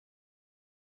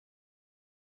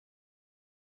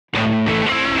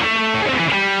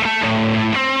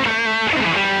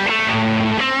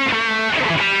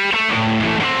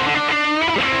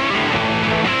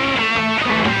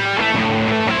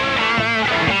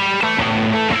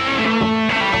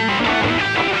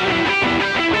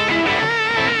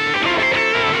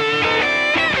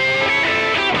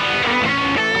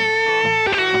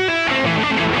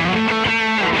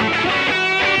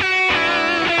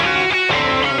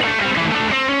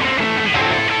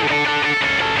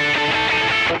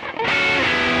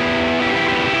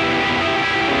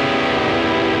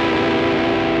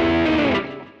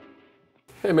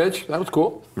Hey, Mitch. That was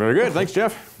cool. Very good. Thanks,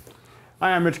 Jeff.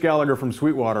 Hi, I'm Mitch Gallagher from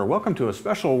Sweetwater. Welcome to a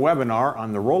special webinar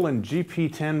on the Roland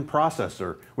GP-10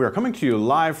 processor. We are coming to you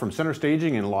live from Center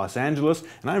Staging in Los Angeles,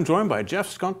 and I'm joined by Jeff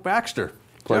Skunk Baxter.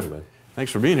 Pleasure, Jeff, man.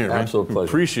 Thanks for being here, man. Absolute pleasure.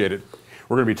 Appreciate it.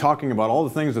 We're going to be talking about all the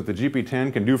things that the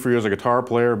GP-10 can do for you as a guitar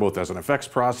player, both as an effects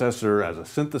processor, as a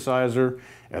synthesizer,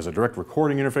 as a direct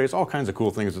recording interface, all kinds of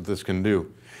cool things that this can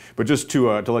do. But just to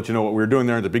let you know what we were doing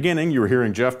there at the beginning, you were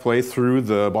hearing Jeff play through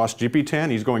the Boss GP-10.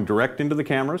 He's going direct into the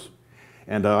cameras.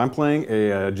 And I'm playing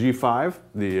a G5,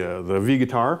 the V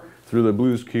guitar, through the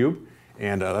Blues Cube.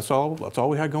 And that's all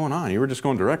we had going on. You were just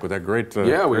going direct with that great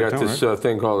yeah, we great got tone, this right?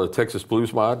 thing called the Texas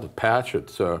Blues Mod, the patch.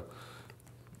 It's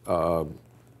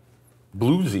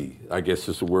bluesy, I guess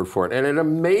is the word for it. And it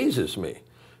amazes me,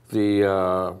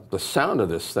 the sound of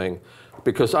this thing,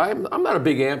 because I'm not a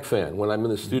big amp fan. When I'm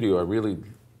in the studio, I really,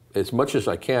 as much as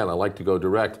I can, I like to go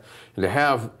direct. And to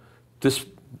have this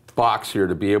box here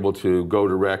to be able to go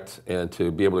direct and to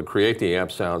be able to create the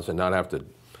amp sounds and not have to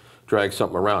drag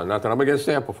something around. Not that I'm against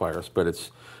amplifiers,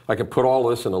 but I can put all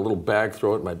this in a little bag,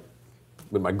 throw it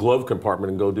in my glove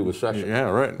compartment and go do a session. Yeah,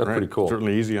 right. That's pretty cool.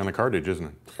 Certainly easy on the cartridge,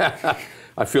 isn't it?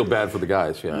 I feel bad for the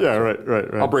guys, yeah. Yeah,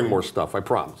 right. I'll bring more stuff, I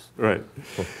promise. Right.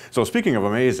 So speaking of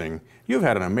amazing, you've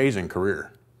had an amazing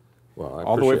career. Well,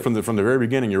 all the way from the very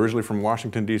beginning. You're originally from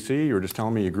Washington, D.C. You were just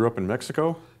telling me you grew up in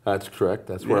Mexico. That's correct.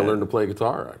 That's where I learned to play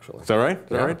guitar, actually. Is that right? Is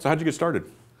that right? So how'd you get started?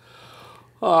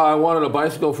 I wanted a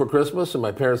bicycle for Christmas, and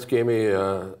my parents gave me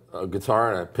a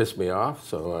guitar, and it pissed me off.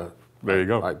 So there you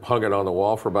go. I hung it on the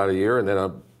wall for about a year, and then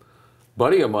a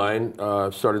buddy of mine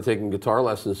started taking guitar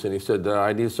lessons, and he said,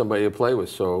 I need somebody to play with,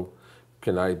 so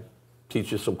can I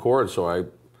teach you some chords? So I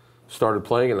started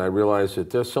playing, and I realized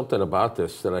that there's something about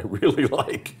this that I really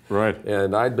like. Right.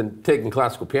 And I'd been taking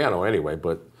classical piano anyway,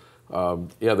 but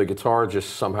yeah, the guitar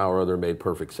just somehow or other made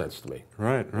perfect sense to me.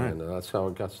 Right. And that's how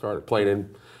it got started. Playing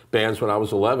in bands when I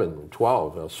was 11,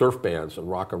 12, surf bands and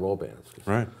rock and roll bands.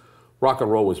 Right. Rock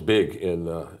and roll was big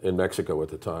in Mexico at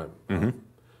the time. Mm-hmm.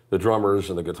 The drummers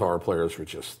and the guitar players were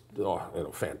just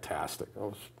fantastic. It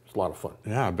was a lot of fun.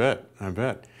 Yeah, I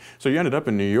bet. So you ended up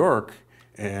in New York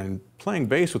and playing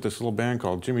bass with this little band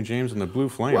called Jimmy James and the Blue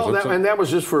Flames. Well, and that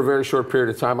was just for a very short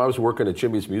period of time. I was working at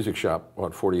Jimmy's Music Shop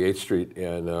on 48th Street,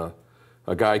 and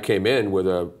a guy came in with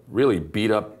a really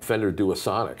beat-up Fender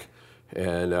Duosonic,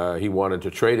 and he wanted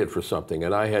to trade it for something.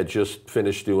 And I had just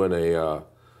finished doing a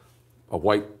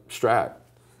white Strat,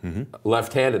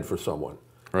 left-handed for someone.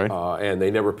 Right. And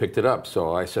they never picked it up,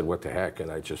 so I said, what the heck,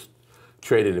 and I just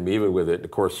traded him even with it. And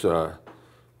of course,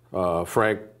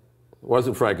 Frank, it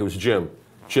wasn't Frank, it was Jim.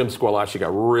 Jim Squalacci got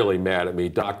really mad at me,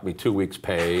 docked me 2 weeks'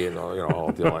 pay, and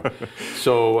all the like.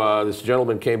 So this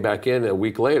gentleman came back in a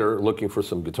week later looking for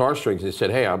some guitar strings. And he said,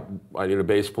 hey, I need a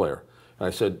bass player. And I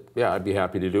said, yeah, I'd be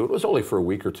happy to do it. It was only for a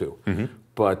week or two.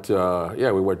 But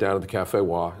yeah, we went down to the Cafe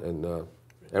Wah, and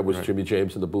that was Jimmy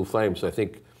James and the Blue Flames. I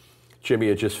think Jimmy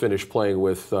had just finished playing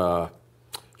with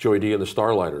Joey D and the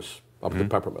Starlighters up at the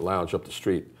Peppermint Lounge up the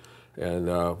street, and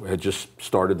had just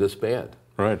started this band.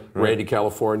 Right. Randy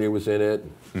California was in it.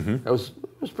 It was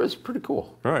pretty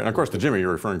cool. Right, and of course the Jimmy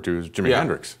you're referring to is Jimi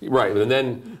Hendrix. Right, and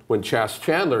then when Chas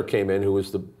Chandler came in, who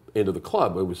was into the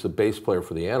club, who was the bass player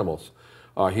for the Animals,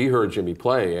 he heard Jimmy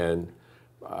play, and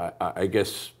I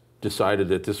guess decided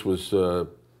that this was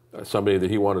somebody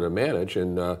that he wanted to manage,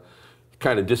 and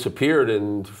kind of disappeared,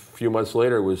 and a few months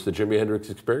later it was the Jimi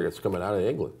Hendrix Experience coming out of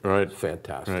England. Right.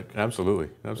 Fantastic. Right, absolutely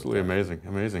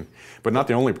amazing. But not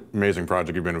the only amazing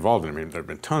project you've been involved in. I mean, there have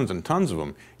been tons and tons of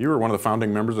them. You were one of the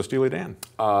founding members of Steely Dan.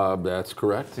 That's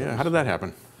correct. Yeah, how did that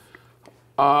happen?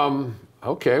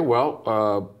 Okay,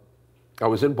 well, I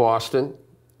was in Boston,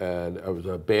 and it was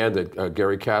a band that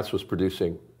Gary Katz was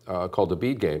producing called The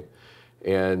Beat Game,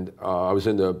 and I was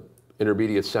in the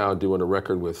intermediate sound doing a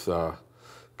record with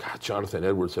Jonathan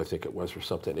Edwards, I think it was, or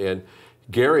something. And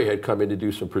Gary had come in to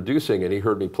do some producing, and he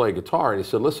heard me play guitar, and he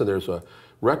said, listen, there's a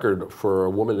record for a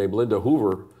woman named Linda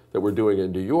Hoover that we're doing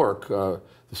in New York. The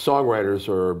songwriters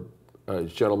are a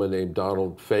gentleman named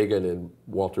Donald Fagen and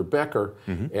Walter Becker,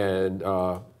 and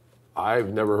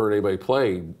I've never heard anybody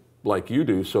play like you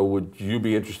do, so would you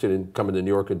be interested in coming to New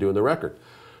York and doing the record?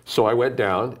 So I went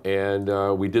down,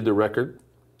 and we did the record.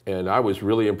 And I was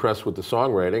really impressed with the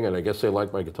songwriting, and I guess they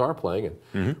liked my guitar playing.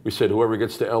 And we said, whoever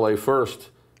gets to LA first,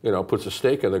 puts a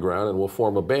stake in the ground, and we'll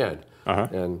form a band.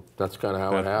 And that's kind of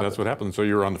how it happened. That's what happened. So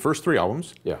you were on the first 3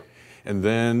 albums. Yeah. And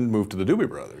then moved to the Doobie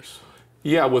Brothers.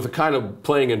 Yeah, with a kind of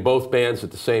playing in both bands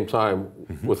at the same time,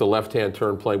 with a left-hand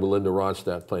turn, playing with Linda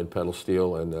Ronstadt, playing pedal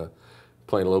steel, and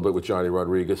playing a little bit with Johnny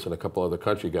Rodriguez and a couple other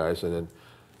country guys. And then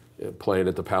playing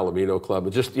at the Palomino Club,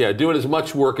 and just doing as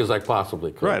much work as I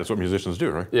possibly could. Right, that's what musicians do,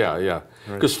 right? Yeah, yeah.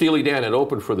 Because Steely Dan had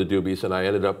opened for the Doobies, and I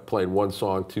ended up playing 1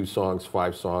 song, 2 songs,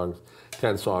 5 songs,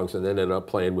 10 songs, and then ended up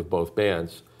playing with both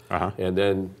bands. And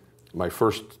then my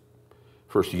first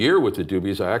year with the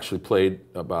Doobies, I actually played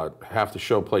about half the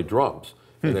show, played drums,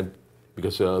 and then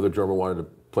because the other drummer wanted to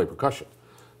play percussion.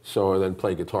 So I then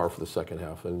played guitar for the second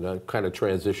half, and I kind of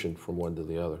transitioned from one to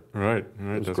the other. Right,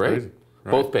 It was that's great. crazy.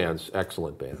 Right. Both bands,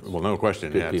 excellent bands. Well, no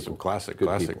question. Good Yeah, people. some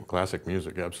classic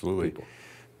music, absolutely. People.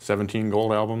 17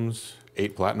 gold albums,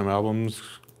 8 platinum albums,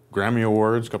 Grammy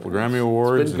Awards, a couple of Grammy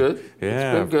Awards. It's been good.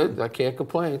 Yeah. It's been good. I can't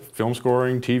complain. Film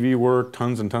scoring, TV work,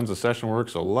 tons and tons of session work,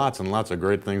 so lots and lots of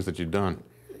great things that you've done.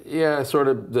 Yeah, sort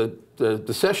of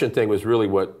the session thing was really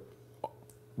what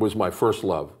was my first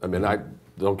love. I mean,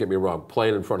 don't get me wrong,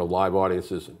 playing in front of live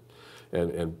audiences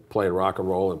and playing rock and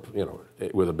roll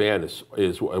and with a band is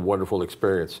a wonderful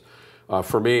experience.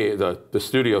 For me, the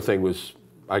studio thing was,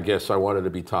 I guess I wanted to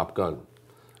be Top Gun.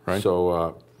 Right.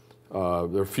 So there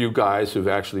are a few guys who've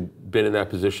actually been in that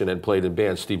position and played in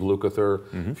bands. Steve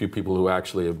Lukather, a few people who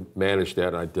actually have managed that.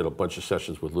 And I did a bunch of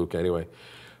sessions with Luke anyway.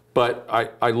 But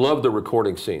I love the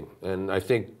recording scene, and I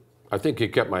think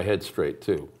it kept my head straight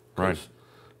too. Right.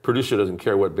 Producer doesn't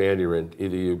care what band you're in.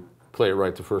 Either you play it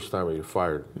right the first time or you're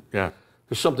fired. Yeah.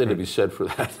 There's something to be said for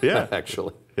that. Yeah.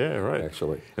 Actually. Yeah, right.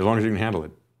 Actually. As long as you can handle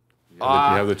it. You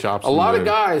have the chops. A lot of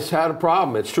guys had a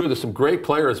problem. It's true, there's some great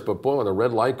players, but boy, when the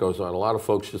red light goes on, a lot of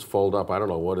folks just fold up. I don't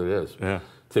know what it is. Yeah.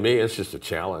 To me, it's just a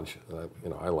challenge.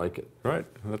 I like it. Right.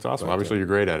 That's awesome. Obviously, you're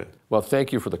great at it. Well,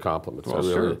 thank you for the compliments. Well,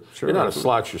 sure. You're not a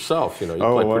slouch yourself. You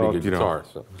play pretty good guitar.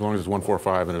 So. As long as it's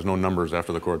 1-4-5 and there's no numbers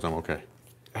after the chords, I'm okay.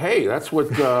 Hey, that's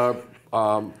what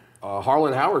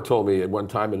Harlan Howard told me at one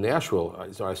time in Nashville.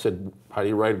 So I said, how do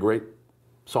you write a great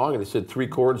song? And he said, 3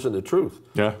 chords and the truth.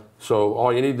 Yeah. So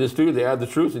all you need is do is add the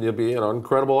truth, and you'll be an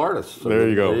incredible artist. So there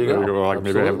you go. There you go. Well,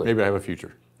 maybe I have a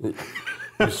future. You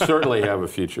certainly have a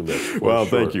future, Mitch. Well,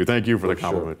 thank you. Thank you for the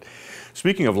compliment. Sure.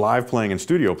 Speaking of live playing and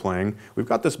studio playing, we've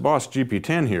got this Boss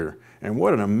GP-10 here. And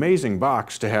what an amazing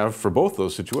box to have for both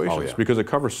those situations, because it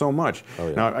covers so much.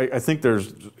 Now, I think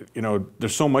there's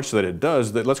so much that it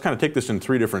does that let's kind of take this in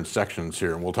 3 different sections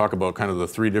here, and we'll talk about kind of the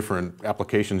 3 different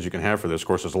applications you can have for this. Of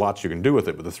course, there's lots you can do with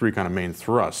it, but the 3 kind of main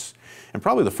thrusts. And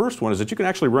probably the first one is that you can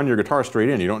actually run your guitar straight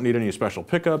in. You don't need any special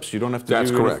pickups. You don't have to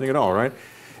do anything at all, right?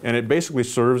 And it basically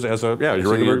serves as your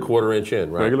regular 1/4 inch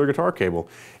in, right? Regular guitar cable.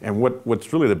 And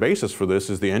what's really the basis for this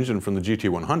is the engine from the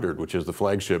GT-100, which is the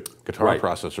flagship guitar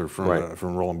processor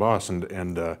from Roland Boss,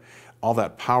 and all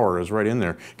that power is right in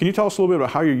there. Can you tell us a little bit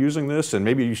about how you're using this, and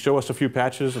maybe you show us a few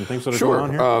patches and things that are going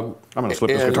on here? I'm going to slip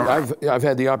this guitar. I've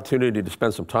had the opportunity to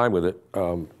spend some time with it,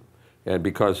 and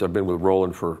because I've been with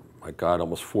Roland for, my God,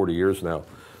 almost 40 years now,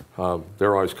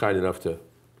 they're always kind enough to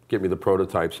give me the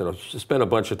prototypes, and I've spent a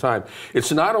bunch of time. It's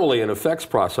not only an effects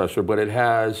processor, but it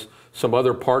has some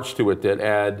other parts to it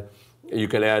that you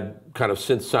can add kind of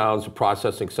synth sounds,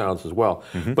 processing sounds as well.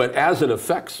 But as an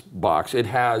effects box, it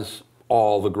has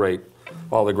all the great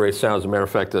sounds. As a matter of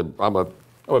fact, I'm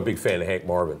a big fan of Hank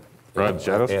Marvin. Right,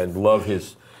 Shadows. And love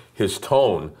his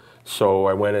tone. So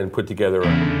I went in and put together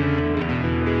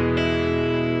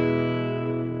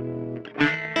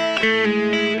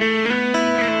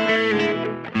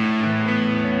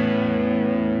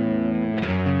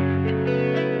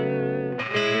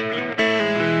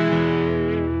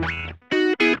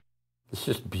It's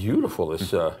just beautiful.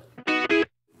 This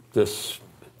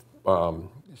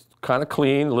kind of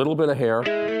clean, a little bit of hair. A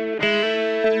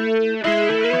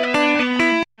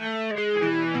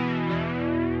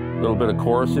little bit of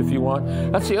chorus if you want.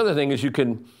 That's the other thing is you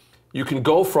can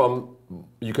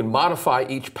modify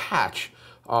each patch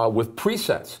with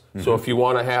presets. So if you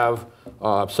want to have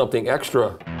something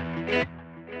extra,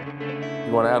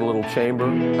 you want to add a little chamber,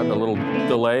 add a little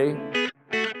delay.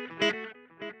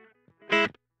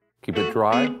 Keep it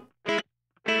dry.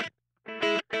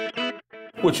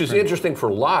 Which is interesting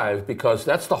for live, because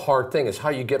that's the hard thing, is how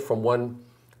you get from one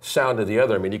sound to the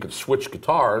other. I mean, you could switch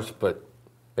guitars, but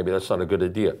maybe that's not a good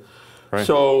idea. Right.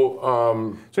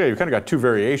 So yeah, you've kind of got 2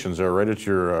 variations there, right? It's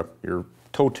your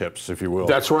toe tips, if you will.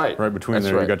 That's right. Right between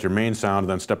there, you got your main sound, and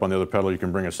then step on the other pedal, you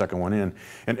can bring a second one in.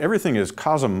 And everything is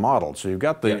Cosm modeled, so you've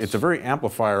got it's a very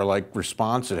amplifier-like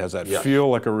response. It has that feel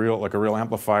like a real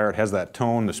amplifier. It has that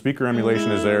tone. The speaker emulation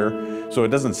is there, so it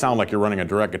doesn't sound like you're running a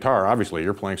direct guitar. Obviously,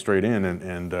 you're playing straight in,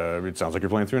 and it sounds like you're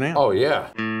playing through an amp. Oh, yeah.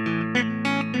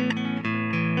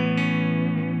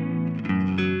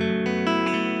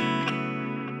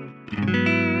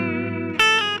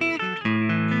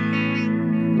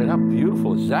 How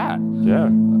beautiful is that? Yeah.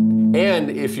 And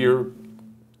if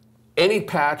any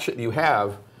patch that you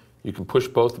have, You can push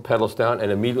both the pedals down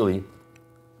and immediately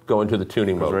go into the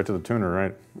tuning mode. Goes right to the tuner,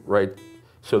 right? Right.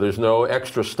 So there's no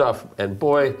extra stuff. And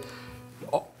boy,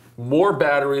 more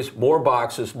batteries, more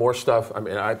boxes, more stuff. I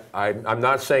mean, I'm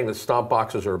not saying that stomp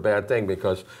boxes are a bad thing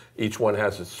because each one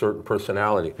has a certain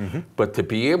personality. But to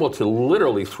be able to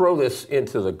literally throw this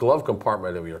into the glove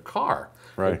compartment of your car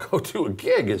and go to a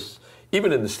gig is,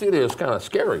 even in the studio, is kind of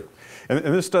scary. And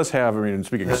this does have, I mean,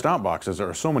 speaking of stomp boxes, there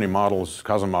are so many models,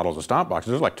 custom models of stomp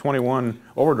boxes. There's like 21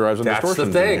 overdrives and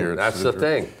distortions in here. That's the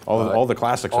thing. All the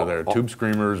classics are there. Tube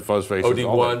screamers, fuzz faces,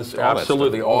 OD1s,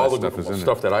 absolutely. All the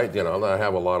stuff that I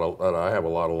have a lot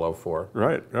of love for.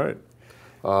 Right, right.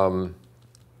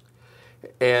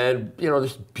 And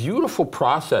this beautiful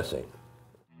processing.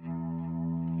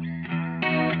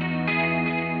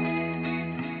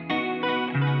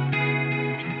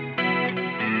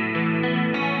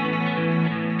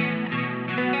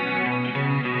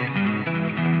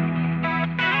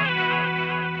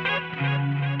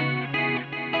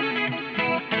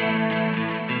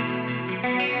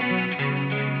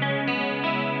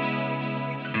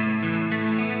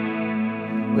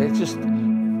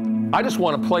 I just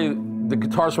want to play the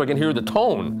guitar so I can hear the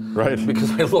tone. Right. Because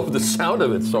I love the sound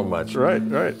of it so much. Right,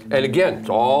 right. And again, it's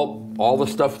all the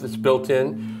stuff that's built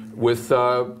in with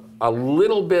a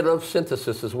little bit of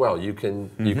synthesis as well. You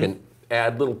can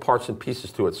add little parts and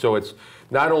pieces to it. So it's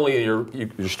not only your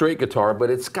straight guitar, but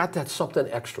it's got that something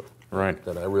extra. Right.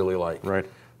 That I really like. Right.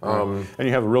 And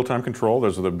you have a real-time control.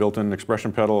 There's the built-in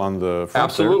expression pedal on the front.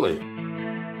 Absolutely. There.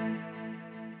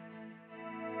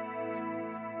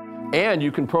 And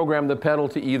you can program the pedal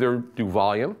to either do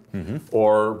volume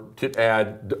or to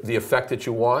add the effect that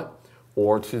you want,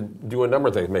 or to do a number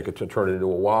of things, make it to turn it into a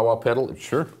wah-wah pedal.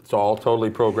 Sure. It's all totally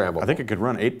programmable. I think it could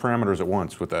run 8 parameters at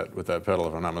once with that pedal,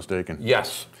 if I'm not mistaken.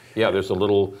 Yes. Yeah, there's a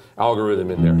little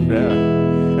algorithm in there. Yeah.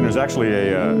 And there's actually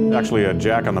a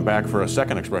jack on the back for a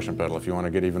second expression pedal if you want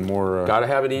to get even more. Got to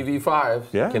have an EV5.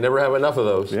 Yeah. Can never have enough of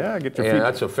those. Yeah, get your feet. And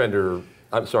that's a Fender.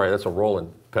 I'm sorry, that's a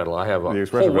Roland pedal. I have a whole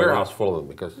pedal. warehouse full of them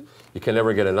because you can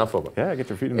never get enough of them. Yeah, get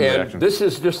your feet in the action. And this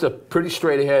is just a pretty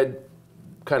straight ahead,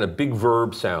 kind of big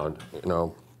verb sound,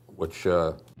 which.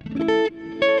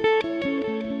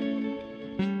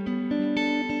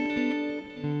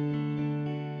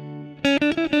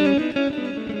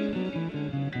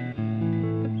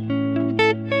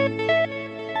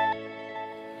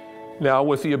 Now,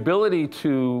 with the ability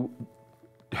to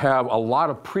have a lot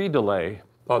of pre-delay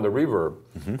on the reverb,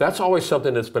 that's always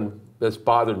something that's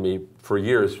bothered me for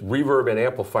years. Reverb and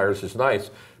amplifiers is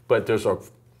nice, but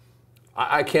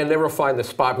I can never find the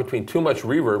spot between too much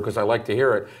reverb, because I like to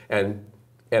hear it, and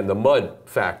the mud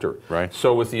factor. Right.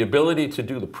 So with the ability to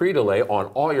do the pre-delay on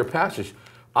all your passages,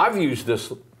 I've used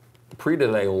this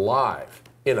pre-delay live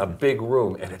in a big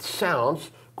room, and it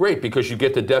sounds great because you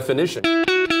get the definition.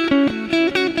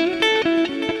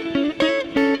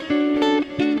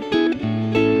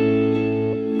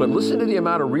 But listen to the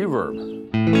amount of reverb.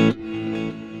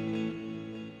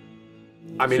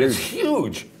 I mean, it's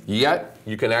huge, yet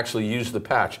you can actually use the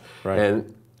patch. Right.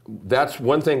 And that's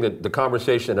one thing that the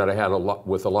conversation that I had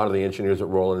with a lot of the engineers at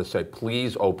Roland is say,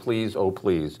 please, oh please, oh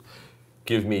please,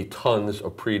 give me tons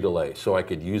of pre-delay so I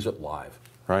could use it live.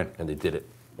 Right. And they did it.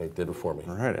 They did it for me.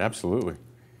 All right, absolutely.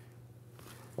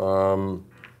 Kind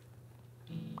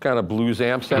of blues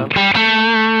amp sound.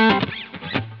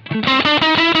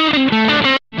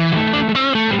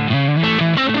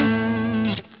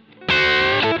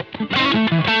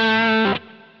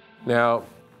 Now,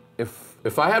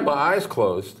 if I had my eyes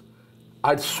closed,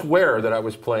 I'd swear that I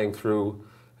was playing through,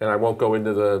 and I won't go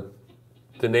into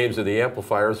the names of the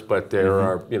amplifiers, but there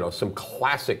are some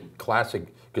classic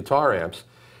guitar amps,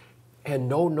 and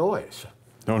no noise.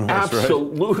 No noise,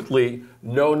 absolutely right?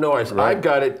 No noise. Right. I've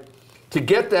got it. To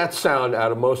get that sound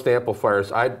out of most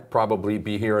amplifiers, I'd probably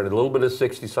be hearing a little bit of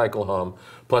 60 cycle hum,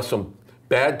 plus some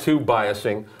bad tube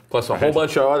biasing, plus a whole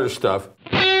bunch of other stuff.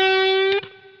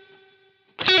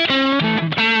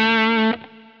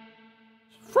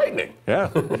 Frightening. Yeah,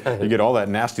 you get all that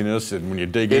nastiness, and when you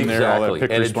dig in there, all that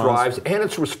pick and response. It drives, and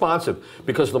it's responsive,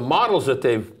 because the models that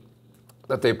they've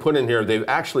put in here, they've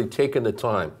actually taken the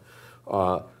time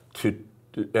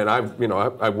and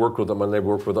I've worked with them, and they've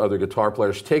worked with other guitar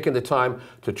players, taken the time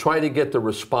to try to get the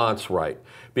response right,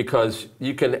 because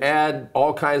you can add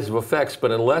all kinds of effects,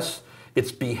 but unless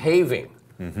it's behaving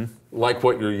like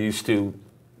what you're used to,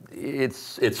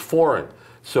 it's foreign.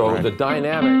 So the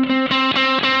dynamic.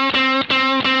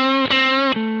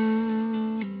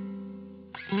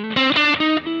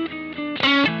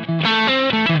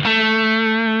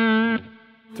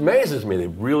 It amazes me. They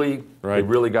really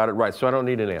got it right. So I don't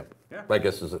need an amp. I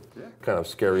guess is a kind of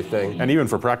scary thing. And even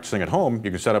for practicing at home,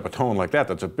 you can set up a tone like that.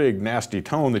 That's a big, nasty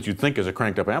tone that you'd think is a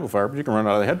cranked up amplifier, but you can run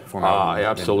out of the headphone.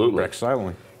 Absolutely. And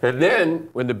silently. And then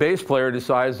when the bass player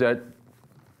decides that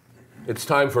it's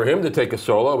time for him to take a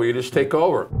solo, we just take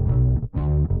over.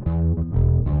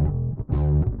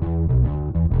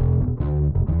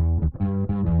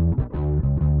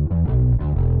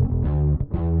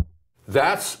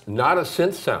 That's not a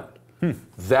synth sound.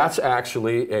 That's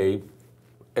actually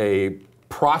a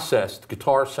processed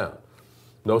guitar sound.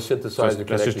 No synthesizer connected.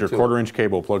 That's just your quarter-inch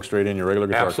cable plugged straight in your regular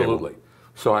guitar Absolutely. cable.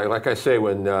 So like I say,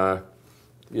 when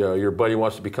your buddy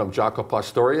wants to become Jaco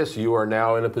Pastorius, you are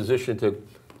now in a position to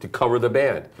cover the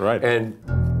band. Right. And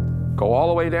go all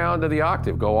the way down to the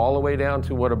octave, go all the way down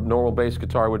to what a normal bass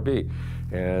guitar would be.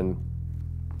 And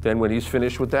then when he's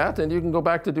finished with that, then you can go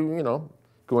back to doing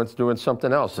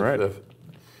something else. Right.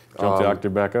 Jump the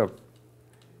octave back up.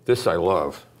 This I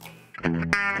love.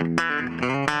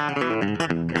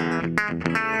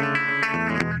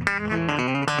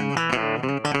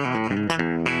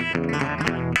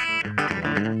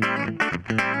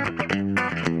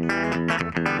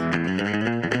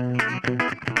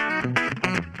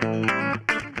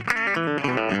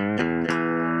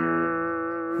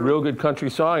 Real good country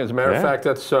song. As a matter of fact,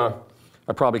 that's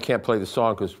I probably can't play the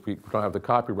song because we don't have the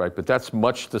copyright, but that's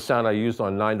much the sound I used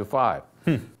on 9 to 5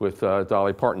 with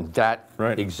Dolly Parton. That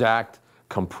exact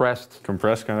compressed kind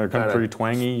of country,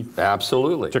 twangy,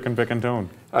 absolutely chicken picking tone.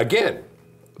 Again,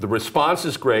 the response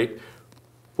is great.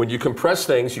 When you compress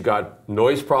things, you got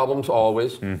noise problems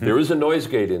always. There is a noise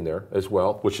gate in there as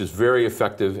well, which is very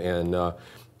effective, and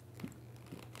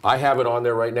I have it on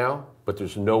there right now, but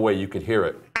there's no way you could hear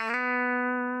it.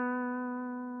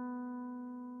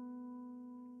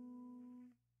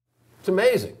 It's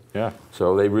amazing. Yeah.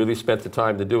 So they really spent the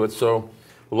time to do it. So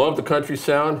love the country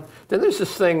sound. Then there's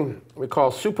this thing we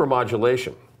call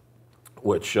supermodulation,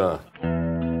 which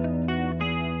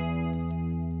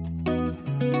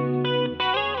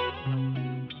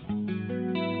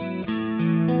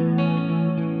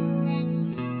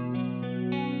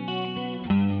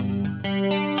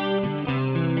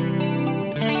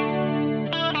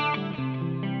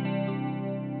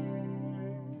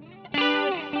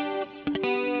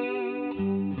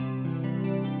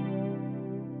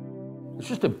it's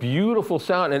just a beautiful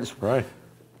sound. And it's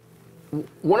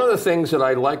one of the things that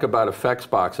I like about effects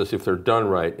boxes, if they're done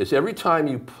right, is every time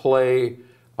you play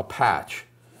a patch,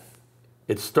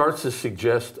 it starts to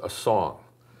suggest a song.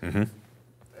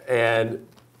 And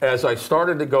as I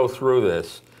started to go through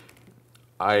this,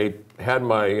 I had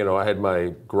my, I had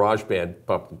my GarageBand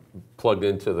plugged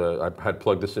into I had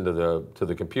plugged this into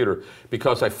the computer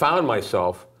because I found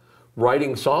myself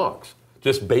writing songs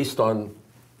just based on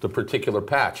the particular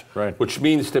patch, which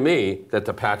means to me that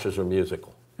the patches are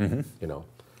musical.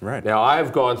 Now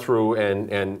I've gone through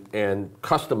and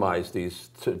customized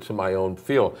these to my own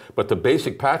feel, but the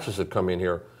basic patches that come in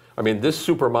here, I mean, this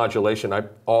super modulation,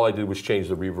 all I did was change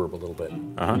the reverb a little bit.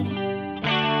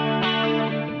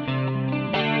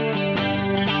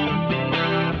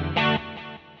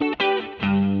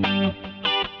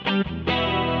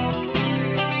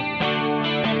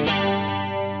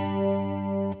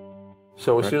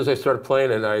 So as soon as I started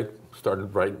playing it, I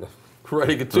started writing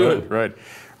a tune.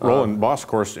 Roland Boss, of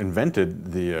course,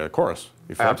 invented the chorus.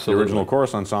 The original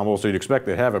chorus ensemble, so you'd expect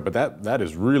they'd have it, but that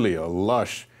is really a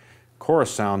lush chorus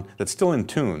sound that's still in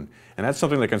tune. And that's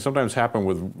something that can sometimes happen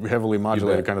with heavily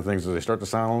modulated kind of things as they start to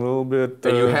sound a little bit...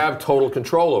 And you have total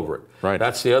control over it.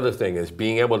 That's the other thing, is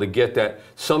being able to get that.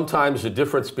 Sometimes the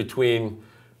difference between,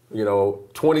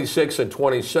 26 and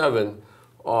 27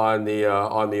 on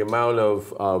the amount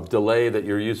of delay that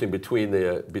you're using between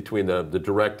the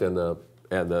direct and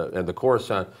the chorus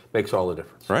sound makes all the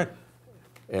difference.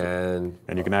 And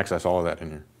you can access all of that in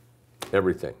here.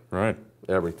 Everything.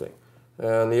 Everything.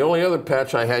 And the only other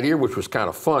patch I had here, which was kind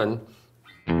of fun,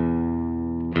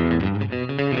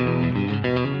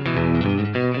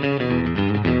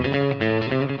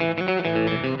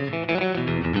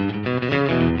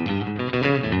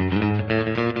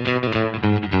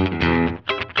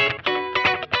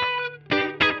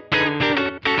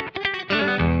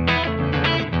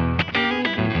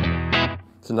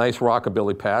 it's a nice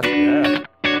rockabilly patch.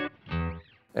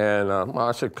 And well,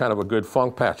 it's kind of a good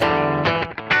funk patch.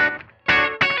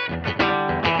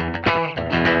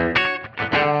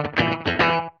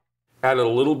 Added a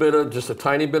little bit of, just a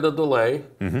tiny bit of delay,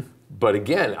 but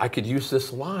again, I could use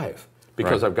this live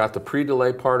because I've got the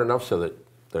pre-delay part enough so that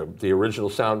the original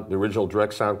sound, the original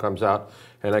direct sound comes out,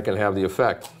 and I can have the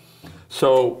effect.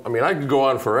 So, I mean, I could go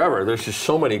on forever. There's just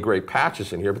so many great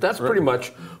patches in here, but that's pretty much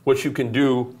what you can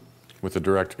do With the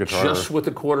direct guitar. Just with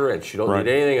the 1/4 inch. You don't Right.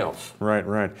 need anything else. Right,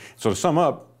 right. So to sum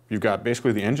up, you've got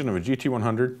basically the engine of a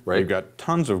GT-100. Right. You've got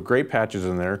tons of great patches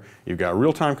in there. You've got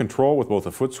real-time control with both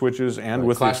the foot switches and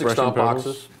with Classic the expression stomp pedals.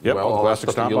 boxes. Yep, Well, all the all that classic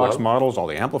stuff that stomp you box love. models, all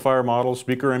the amplifier models,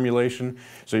 speaker emulation.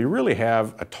 So you really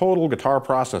have a total guitar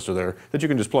processor there that you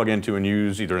can just plug into and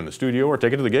use either in the studio or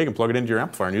take it to the gig and plug it into your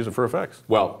amplifier and use it for effects.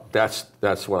 Well, that's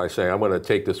what I say. I'm going to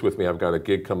take this with me. I've got a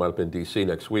gig coming up in D.C.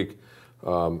 next week,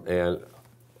 and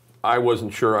I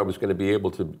wasn't sure I was going to be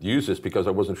able to use this because I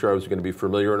wasn't sure I was going to be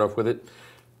familiar enough with it.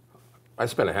 I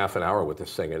spent a half an hour with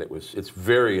this thing, and it's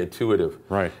very intuitive.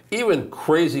 Right. Even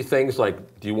crazy things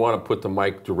like, do you want to put the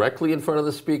mic directly in front of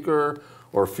the speaker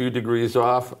or a few degrees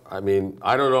off? I mean,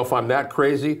 I don't know if I'm that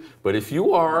crazy, but if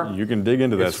you are, You can dig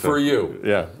into that it's stuff. for you.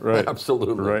 Yeah, right.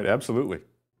 Absolutely. Right, absolutely.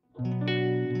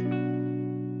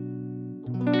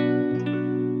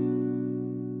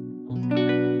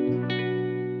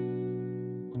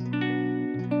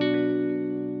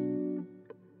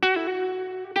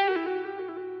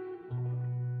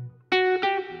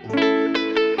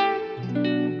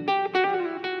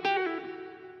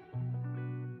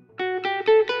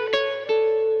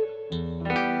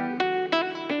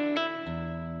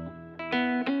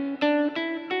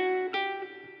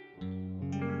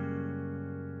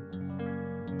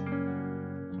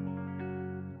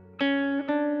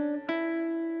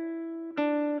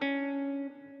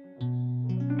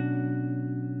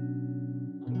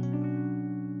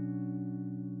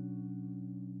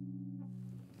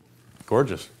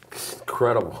 Gorgeous.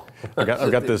 Incredible. I've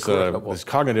got this Incredible. this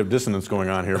cognitive dissonance going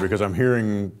on here because I'm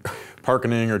hearing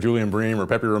Parkening or Julian Bream or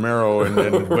Pepe Romero,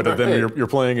 but then you're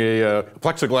playing a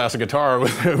plexiglass guitar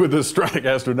with this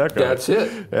Stratocaster neck on. That's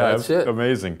it. Yeah, That's it.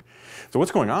 Amazing. So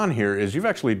what's going on here is you've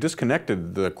actually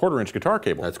disconnected the 1/4 inch guitar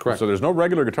cable. That's correct. So there's no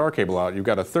regular guitar cable out. You've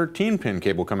got a 13-pin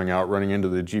cable coming out running into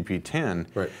the GP-10.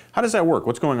 Right. How does that work?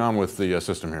 What's going on with the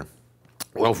system here?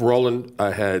 Well, for Roland,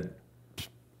 I had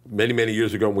many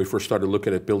years ago when we first started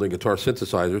looking at building guitar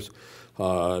synthesizers,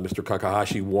 Mr.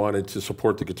 Kakahashi wanted to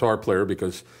support the guitar player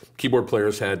because keyboard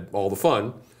players had all the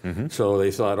fun. So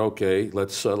they thought, okay,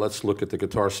 let's look at the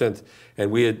guitar synth.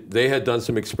 And they had done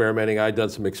some experimenting. I'd done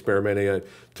some experimenting. I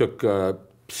took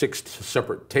 6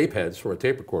 separate tape heads from a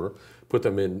tape recorder, put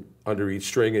them in under each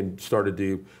string, and started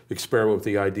to experiment with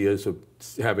the ideas of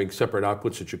having separate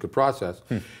outputs that you could process.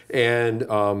 And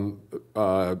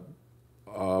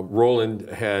Roland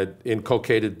had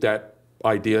inculcated that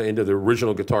idea into the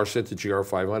original guitar synth, the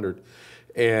GR500,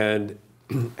 and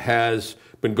has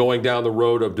been going down the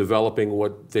road of developing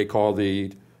what they call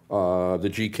the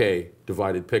GK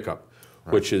divided pickup,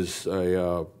 which is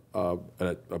a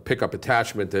pickup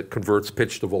attachment that converts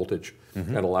pitch to voltage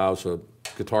and allows a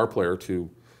guitar player to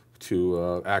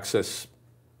access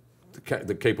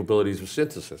the capabilities of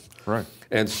synthesis. Right.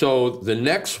 And so the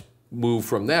next move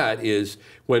from that is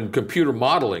when computer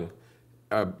modeling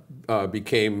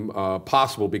became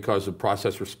possible because of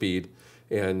processor speed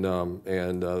and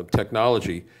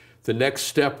technology. The next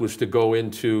step was to go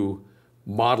into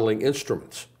modeling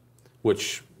instruments,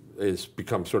 which has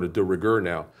become sort of de rigueur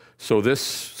now. So this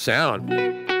sound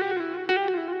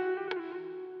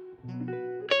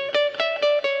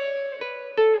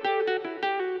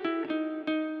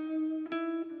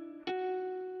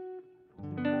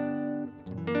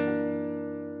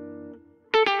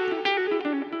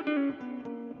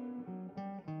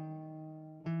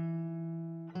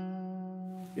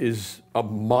is a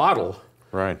model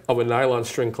Right. of a nylon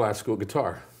string classical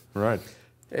guitar. Right.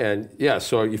 And yeah,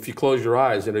 so if you close your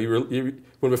eyes, when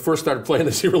we first started playing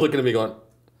this, you were looking at me going,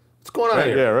 what's going on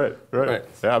here? Yeah, right.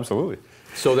 Yeah, absolutely.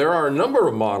 So there are a number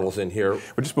of models in here.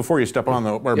 But just before you step on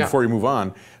before you move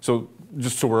on, so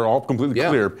just so we're all completely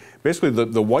clear, basically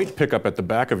the white pickup at the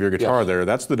back of your guitar there,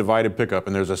 that's the divided pickup,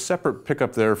 and there's a separate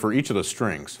pickup there for each of the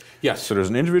strings. Yes. So there's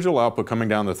an individual output coming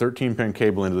down the 13-pin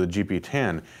cable into the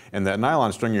GP-10, and that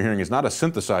nylon string you're hearing is not a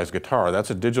synthesized guitar, that's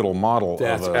a digital model.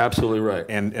 That's absolutely right.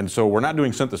 And so we're not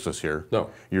doing synthesis here. No.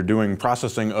 You're doing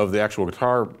processing of the actual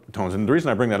guitar tones, and the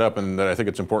reason I bring that up and that I think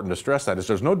it's important to stress that is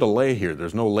there's no delay here,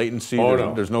 there's no latency,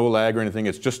 there's no lag or anything,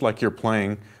 it's just like you're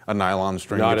playing a nylon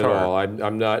string guitar. Not at all.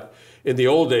 I'm not. In the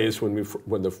old days, when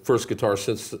the first guitar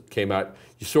synths came out,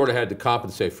 you sort of had to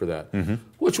compensate for that,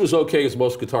 which was okay because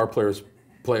most guitar players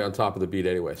play on top of the beat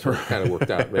anyway, so it kind of worked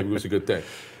out. Maybe it was a good thing.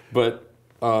 But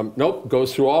nope,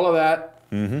 goes through all of that,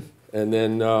 and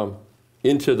then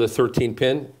into the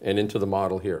 13-pin and into the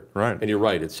model here. Right. And you're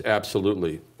right, it's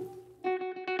absolutely.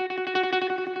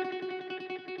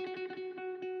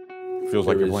 Feels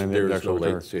like you're playing the actual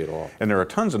guitar. Latency at all. And there are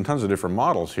tons and tons of different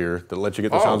models here that let you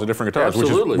get the sounds of different guitars,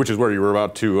 absolutely. which is where you were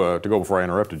about to go before I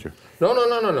interrupted you.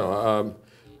 No.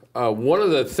 one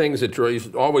of the things that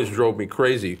always drove me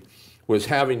crazy was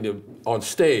having to, on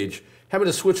stage, having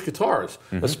to switch guitars,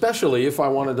 especially if I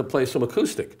wanted to play some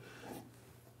acoustic.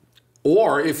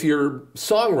 Or if you're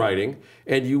songwriting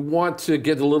and you want to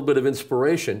get a little bit of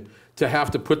inspiration, to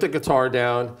have to put the guitar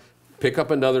down, pick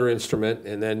up another instrument,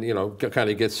 and then, you know, kind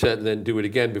of get set and then do it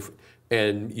again,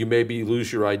 and you maybe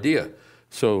lose your idea.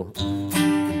 So.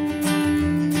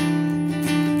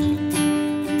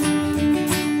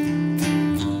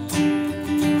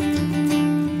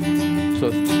 So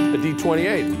a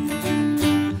D28.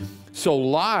 So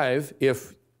live,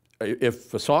 if a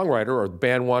songwriter or a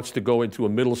band wants to go into a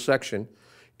middle section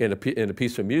in a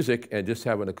piece of music and just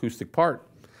have an acoustic part,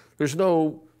 there's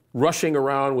no rushing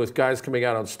around with guys coming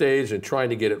out on stage and trying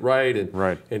to get it right and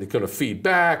it's going to feed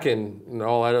back and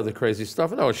all that other crazy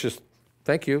stuff. No, it's just,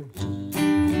 thank you.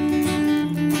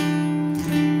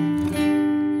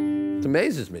 It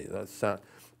amazes me. That's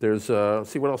there's let's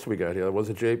see what else we got here. That was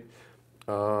a J.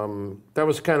 That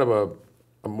was kind of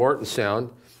a Martin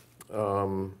sound.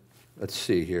 Let's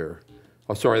see here.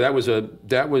 Oh, sorry, that was a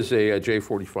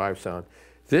J45 sound.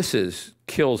 This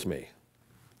kills me.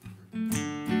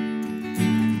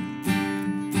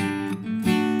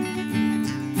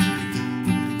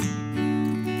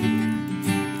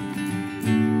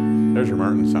 There's your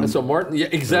Martin sound. That's a Martin. Yeah,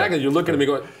 exactly. You're looking at me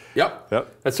going, yep.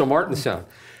 That's a Martin sound.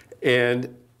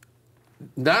 And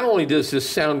not only does this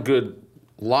sound good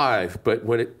live, but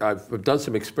when I've done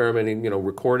some experimenting, you know,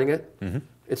 recording it,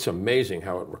 it's amazing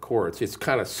how it records. It's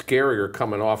kind of scarier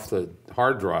coming off the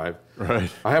hard drive. Right.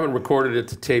 I haven't recorded it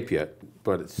to tape yet,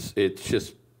 but it's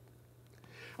just,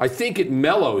 I think it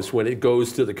mellows when it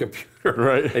goes to the computer.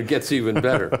 Right. It gets even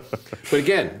better. But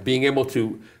again, being able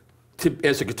to,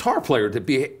 as a guitar player, to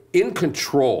be in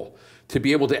control, to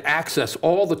be able to access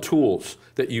all the tools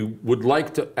that you would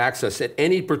like to access at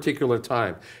any particular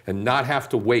time and not have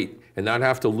to wait and not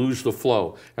have to lose the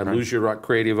flow and lose your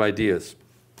creative ideas.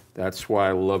 That's why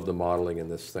I love the modeling in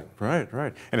this thing. Right.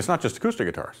 And it's not just acoustic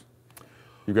guitars.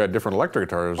 You've got different electric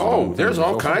guitars. Oh, there's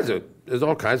all kinds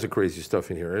of crazy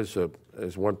stuff in here.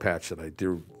 There's one patch that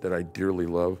I dearly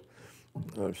love.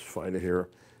 I'll just find it here.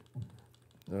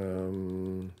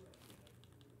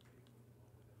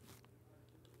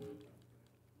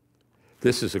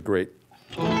 This is a great.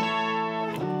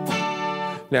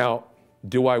 Now,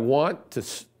 do I want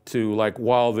to like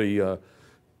while the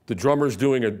drummer's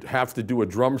have to do a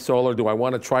drum solo, do I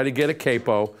want to try to get a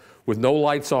capo with no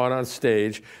lights on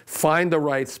stage, find the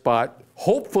right spot,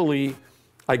 hopefully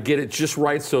I get it just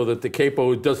right so that the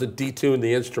capo doesn't detune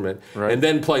the instrument, and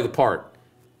then play the part?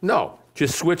 No,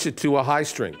 just switch it to a high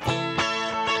string.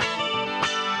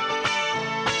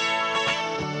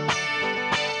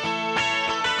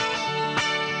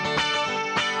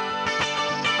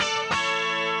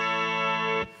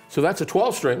 So that's a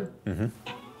 12 string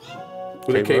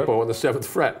with a capo on the 7th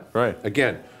fret. Right.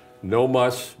 Again, no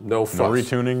muss, no fuss. No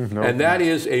retuning. No. And that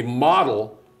is a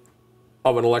model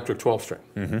of an electric 12 string,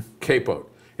 capoed.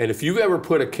 And if you've ever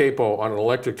put a capo on an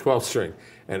electric 12 string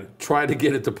and tried to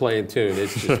get it to play in tune, it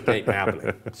just ain't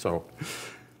happening. So,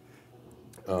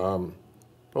 well,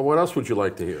 what else would you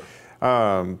like to hear?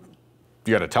 You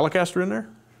got a Telecaster in there?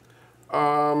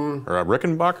 Or a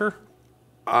Rickenbacker?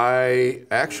 I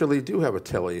actually do have a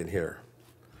telly in here.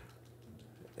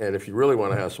 And if you really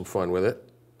want to have some fun with it,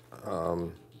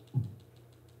 come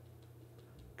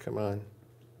on.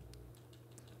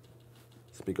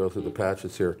 Let me go through the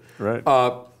patches here. Right.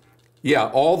 Yeah,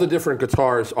 all the different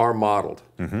guitars are modeled.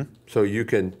 So you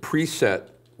can preset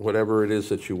whatever it is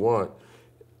that you want,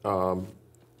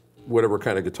 whatever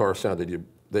kind of guitar sound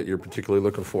that you're particularly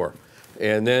looking for.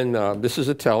 And then this is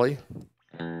a telly.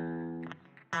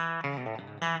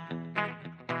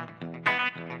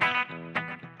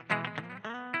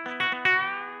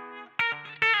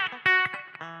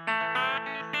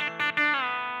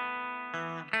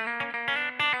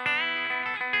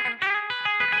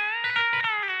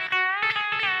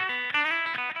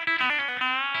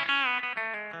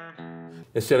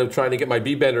 Instead of trying to get my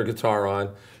B-bender guitar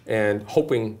on and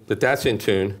hoping that that's in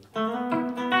tune.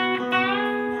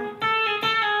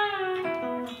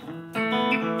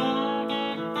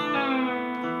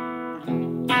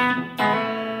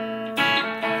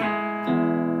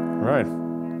 Right.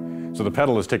 So the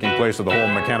pedal is taking place of the whole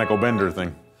mechanical bender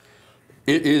thing.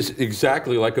 It is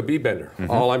exactly like a B-bender.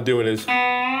 All I'm doing is,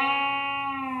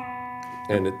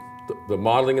 and the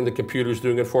modeling in the computer is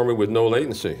doing it for me with no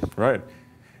latency. Right.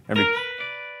 I mean,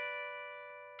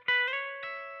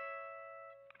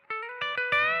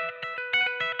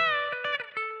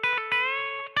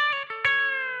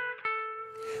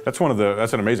 That's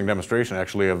that's an amazing demonstration,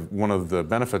 actually, of one of the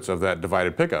benefits of that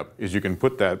divided pickup, is you can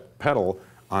put that pedal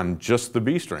on just the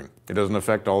B string. It doesn't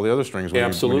affect all the other strings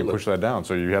when you push that down.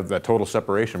 So you have that total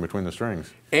separation between the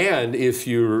strings. And if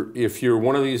you're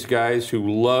one of these guys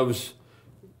who loves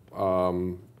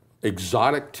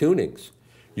exotic tunings,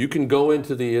 you can go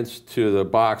into the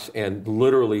box and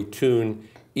literally tune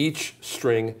each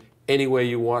string any way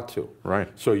you want to. Right.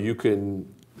 So you can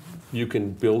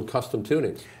build custom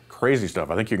tunings. Crazy stuff.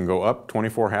 I think you can go up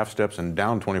 24 half steps and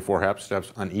down 24 half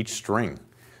steps on each string.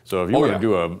 So if you want to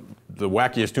do the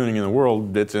wackiest tuning in the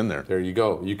world, it's in there. There you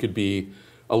go. You could be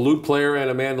a lute player and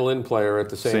a mandolin player at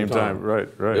the same time. Right.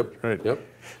 Yep.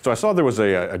 So I saw there was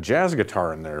a jazz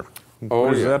guitar in there. Oh,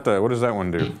 what does that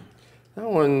one do?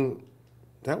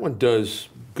 That one does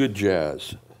good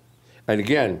jazz. And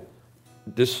again,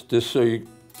 just so you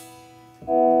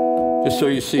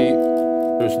see,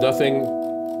 there's nothing.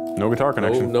 No guitar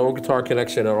connection. No guitar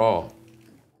connection at all.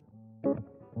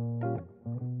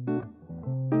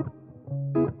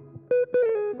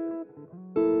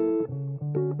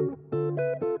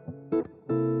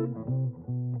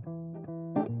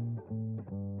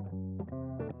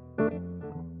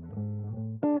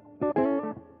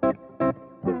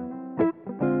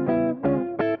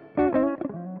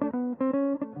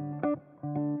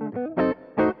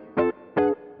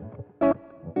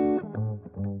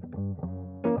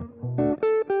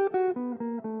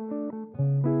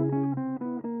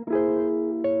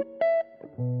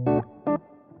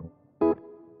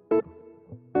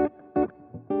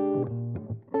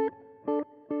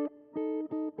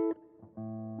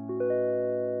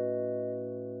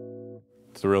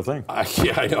 It's the real thing.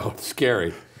 Yeah, I know. It's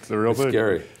scary. It's the real thing.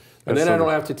 Scary. And then I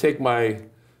don't have to take my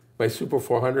Super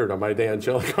 400 or my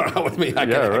D'Angelico out with me. I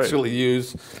can actually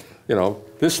use,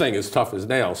 this thing is tough as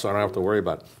nails, so I don't have to worry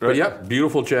about it. Right. But yeah,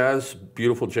 beautiful jazz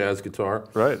guitar.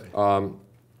 Right. And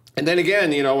then again,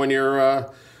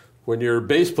 when your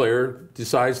bass player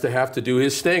decides to have to do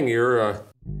his thing, you're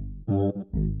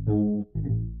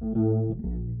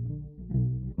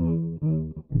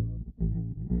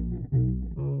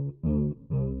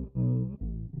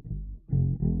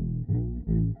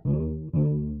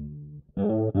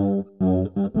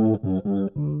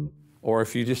or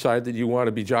if you decide that you want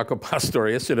to be Jaco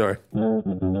Pastorius,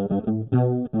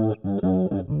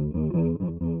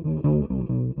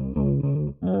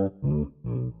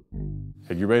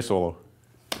 Take your bass solo.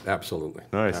 Absolutely.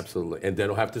 Nice. Absolutely. And then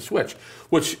you'll have to switch,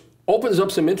 which opens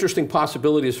up some interesting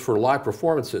possibilities for live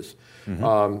performances.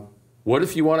 Mm-hmm. What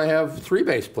if you want to have 3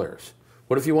 bass players?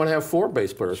 What if you want to have 4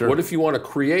 bass players? Sure. What if you want to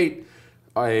create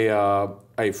a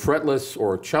fretless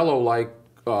or cello-like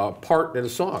part in a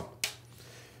song?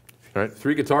 Right.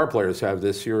 3 guitar players have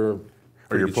this. You're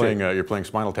playing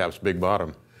Spinal Tap's Big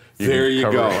Bottom. There you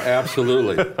go.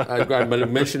 Absolutely. I'm going to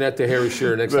mention that to Harry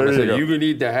Shearer next time. I say, you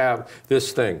need to have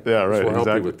this thing. Yeah, right. So we'll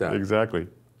help you with that. Exactly.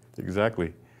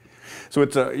 So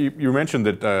it's you mentioned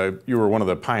that you were one of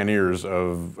the pioneers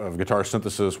of guitar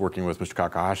synthesis, working with Mr.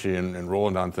 Kakahashi and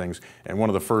Roland on things. And one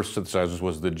of the first synthesizers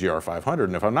was the GR500.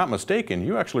 And if I'm not mistaken,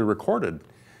 you actually recorded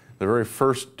the very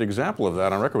first example of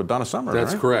that on record with Donna Summer.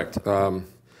 That's correct.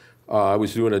 I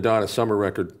was doing a Donna Summer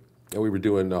record, and we were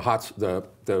doing the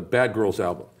Bad Girls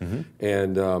album. Mm-hmm.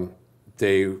 And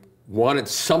they wanted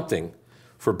something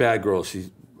for Bad Girls.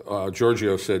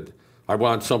 Giorgio said, I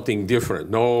want something different.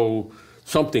 No,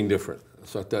 something different.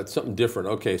 So that's something different.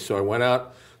 Okay, so I went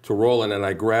out to Roland and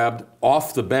I grabbed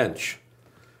off the bench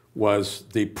was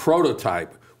the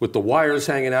prototype with the wires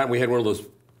hanging out. And we had one of those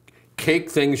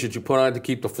cake things that you put on to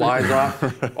keep the flies off.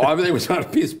 Everything was on a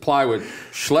piece of plywood.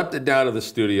 Schlepped it down to the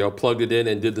studio, plugged it in,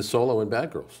 and did the solo in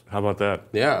Bad Girls. How about that?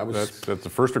 Yeah, that's the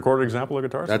first recorded example of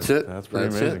guitar. That's it. That's pretty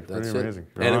amazing. Pretty amazing.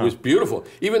 And it was beautiful.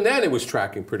 Even then, it was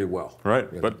tracking pretty well.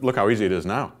 Right, but look how easy it is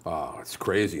now. Oh, it's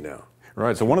crazy now.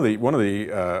 Right. So one of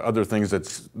the other things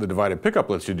that's the divided pickup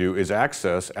lets you do is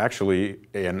access actually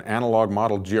an analog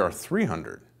model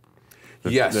GR300.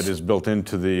 Yes. That is built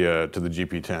into the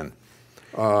GP-10.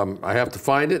 I have to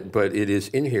find it, but it is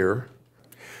in here.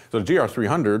 So the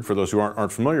GR300, for those who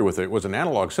aren't familiar with it, was an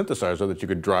analog synthesizer that you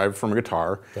could drive from a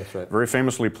guitar. That's right. Very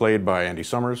famously played by Andy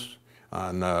Summers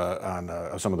on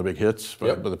some of the big hits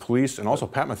by the Police, and also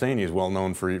Pat Metheny is well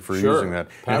known for using that.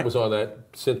 Pat was on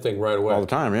that synth thing right away. All the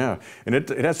time, yeah. And it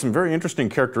has some very interesting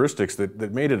characteristics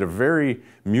that made it a very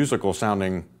musical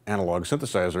sounding analog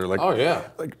synthesizer.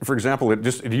 Like, for example,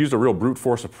 it used a real brute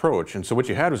force approach, and so what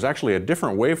you had was actually a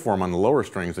different waveform on the lower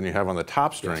strings than you have on the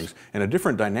top strings, and a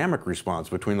different dynamic response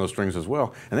between those strings as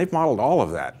well. And they've modeled all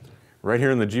of that right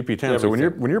here in the GP-10. So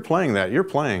when you're playing that, you're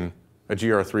playing a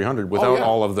GR300 without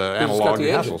all of the analog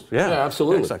hassles. Yeah,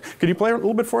 absolutely. Exactly. Can you play a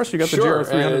little bit for us? You got sure.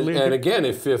 the GR300 lead? And again,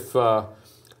 if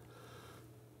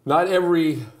not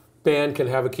every band can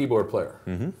have a keyboard player,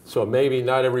 so maybe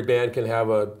not every band can have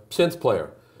a synth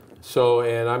player. So,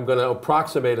 and I'm going to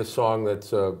approximate a song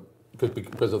that's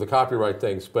because of the copyright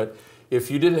things. But if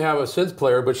you didn't have a synth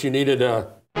player, but you needed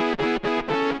a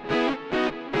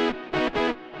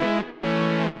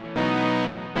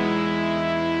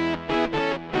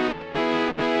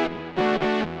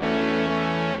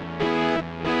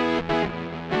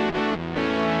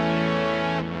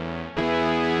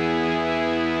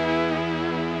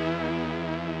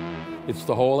it's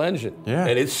the whole engine. Yeah.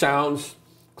 And it sounds,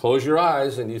 close your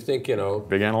eyes and you think, you know.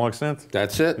 Big analog synth.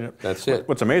 That's it. Yep. That's it.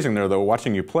 What's amazing there, though,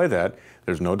 watching you play that,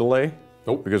 there's no delay.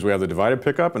 Nope. Because we have the divided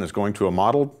pickup and it's going to a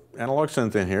modeled analog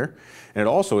synth in here. And it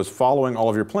also is following all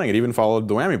of your playing. It even followed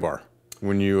the whammy bar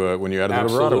when you added the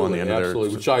vibrato on the end of there.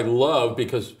 Absolutely, which I love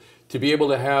because to be able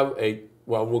to have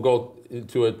well, we'll go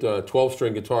to a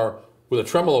 12-string guitar with a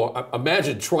tremolo.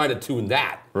 Imagine trying to tune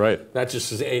that. Right. That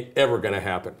just ain't ever going to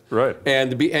happen. Right.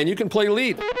 And you can play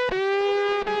lead.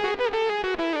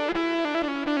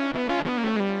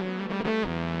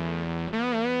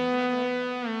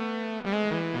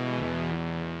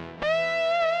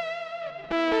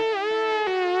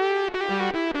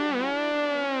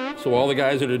 So all the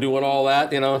guys that are doing all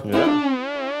that, you know. Yeah.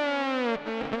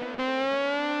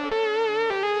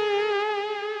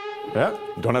 Yeah.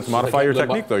 Don't have to modify your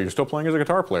technique though. You're still playing as a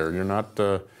guitar player. You're not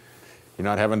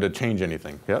having to change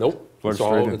anything. Yep. Nope.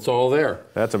 It's all there.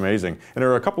 That's amazing. And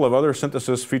there are a couple of other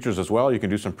synthesis features as well. You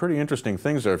can do some pretty interesting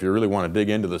things there if you really want to dig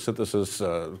into the synthesis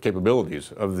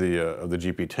capabilities of the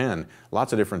GP-10.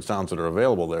 Lots of different sounds that are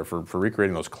available there for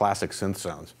recreating those classic synth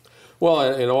sounds. Well,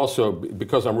 and also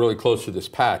because I'm really close to this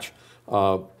patch,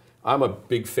 I'm a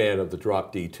big fan of the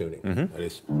drop D tuning. And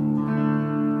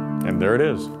there it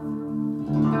is.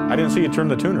 I didn't see you turn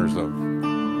the tuners though.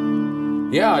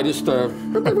 Yeah, I just don't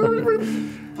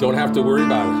have to worry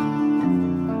about it.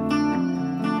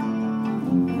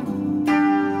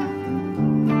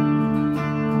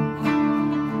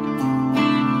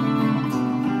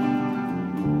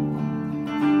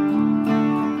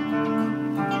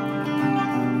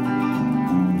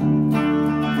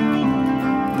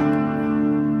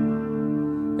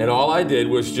 And all I did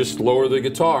was just lower the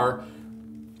guitar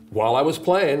while I was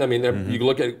playing. I mean, you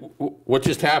look at what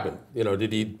just happened. You know,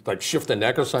 did he like shift the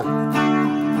neck or something?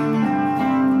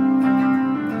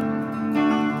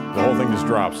 The whole thing just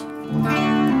drops.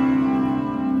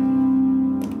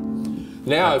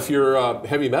 Now, if you're a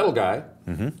heavy metal guy,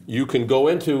 you can go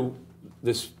into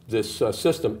this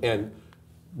system and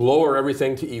lower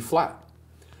everything to E flat.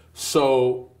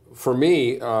 So for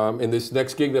me, in this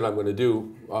next gig that I'm going to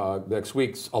do next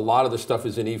week, a lot of the stuff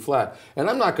is in E flat, and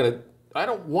I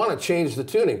don't want to change the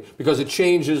tuning because it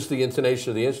changes the intonation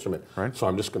of the instrument. Right. So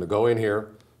I'm just going to go in here,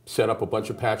 set up a bunch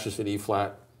of patches in E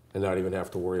flat, and not even have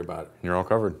to worry about it. You're all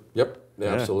covered. Yep,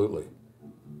 absolutely.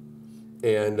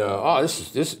 And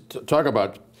talk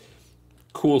about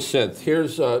cool synth.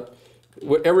 Here's what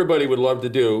everybody would love to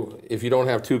do if you don't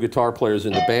have two guitar players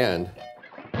in the band.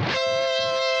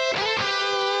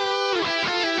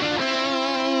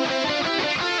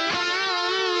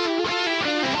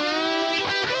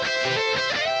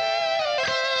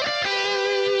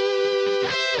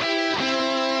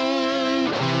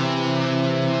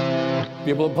 Be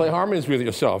able to play harmonies with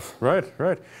yourself. Right,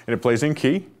 right. And it plays in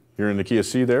key. You're in the key of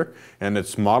C there, and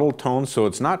it's modeled tone, so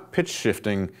it's not pitch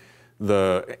shifting.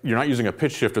 You're not using a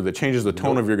pitch shifter that changes the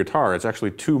tone of your guitar. It's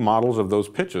actually two models of those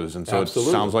pitches, and so it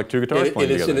sounds like two guitars playing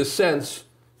together. And it's in a sense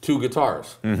two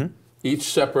guitars, each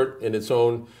separate in its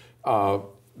own,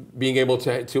 being able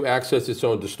to access its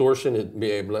own distortion and be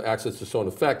able to access its own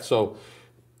effect. So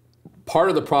part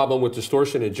of the problem with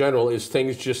distortion in general is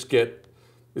things just get,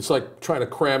 it's like trying to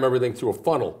cram everything through a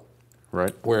funnel.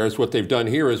 Right. Whereas what they've done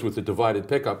here is with the divided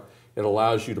pickup, it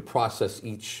allows you to process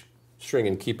each string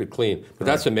and keep it clean. But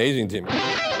that's amazing to me.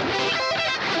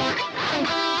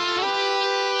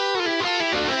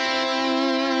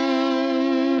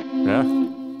 Yeah.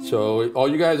 So all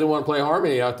you guys that want to play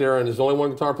harmony out there, and there's only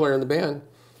one guitar player in the band.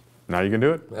 Now you can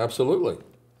do it. Absolutely.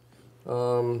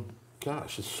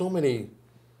 Gosh, there's so many.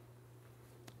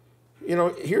 You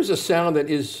know, here's a sound that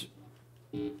is,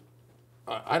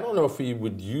 I don't know if you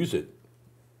would use it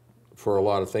for a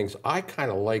lot of things. I kind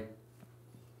of like,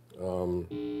 now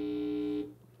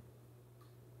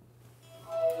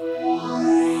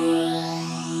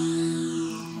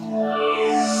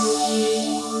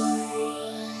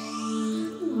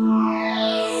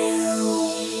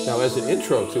as an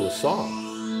intro to a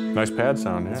song. Nice pad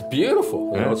sound, yeah. It's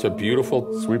beautiful. You know, it's a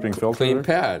beautiful, sweeping filter, clean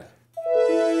pad.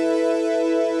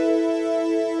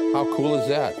 How cool is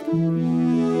that?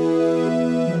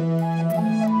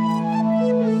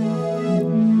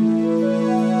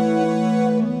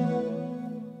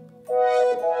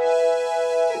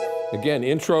 Again,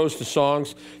 intros to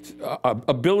songs,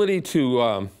 ability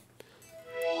to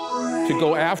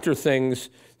go after things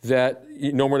that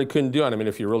you normally couldn't do. I mean,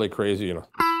 if you're really crazy, you know.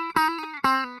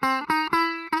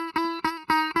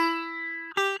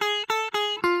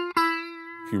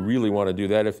 If you really want to do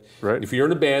that, if you're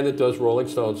in a band that does Rolling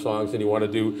Stone songs and you want to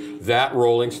do that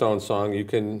Rolling Stone song, you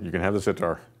can have the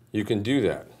sitar. You can do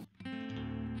that.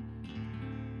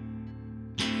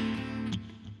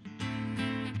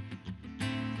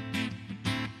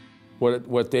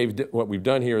 What we've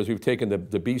done here is we've taken the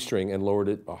B string and lowered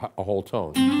it a whole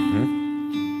tone.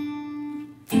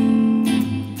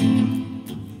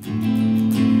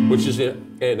 Which is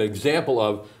an example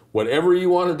of whatever you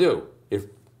want to do. If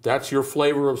that's your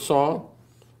flavor of song,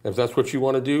 if that's what you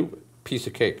want to do, piece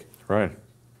of cake. Right,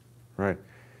 right.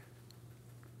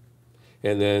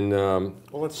 And then,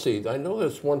 well, let's see. I know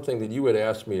there's one thing that you had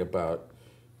asked me about.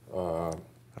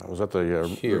 Was that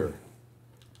the here?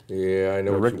 Yeah, I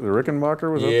know. The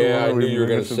Rickenbacker, was that the one? Yeah, I knew you were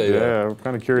going to say that. Yeah, I'm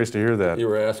kind of curious to hear that. You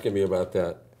were asking me about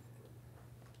that.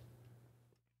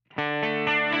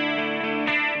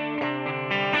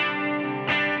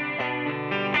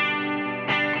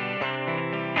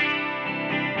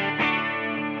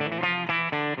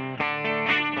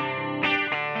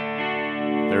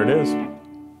 There it is.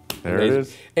 There it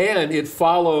is. And it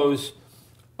follows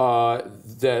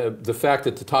the fact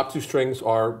that the top two strings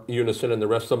are unison and the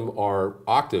rest of them are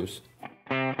octaves.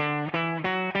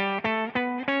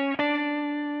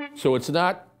 So it's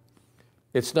not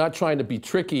trying to be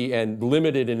tricky and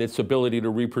limited in its ability to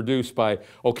reproduce by,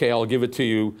 okay, I'll give it to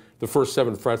you the first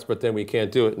 7 frets, but then we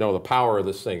can't do it. No, the power of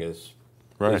this thing is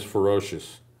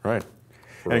ferocious. Right.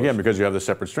 And again, because you have the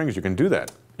separate strings, you can do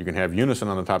that. You can have unison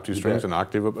on the top 2 strings and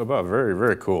octave above. Very,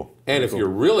 very cool. And if you're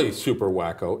really super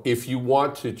wacko, if you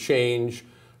want to change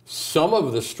some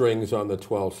of the strings on the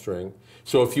 12 string,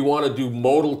 so if you want to do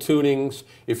modal tunings,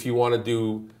 if you want to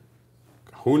do,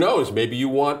 who knows, maybe you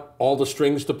want all the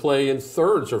strings to play in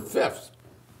thirds or fifths.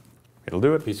 It'll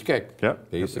do it. Piece of cake.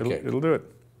 Yep. Piece of cake. It'll do it.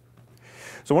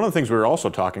 So one of the things we were also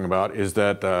talking about is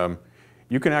that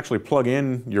you can actually plug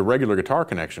in your regular guitar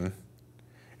connection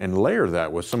and layer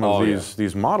that with some of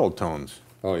these modeled tones.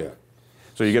 Oh, yeah.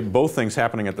 So you get both things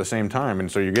happening at the same time,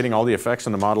 and so you're getting all the effects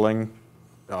and the modeling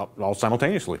all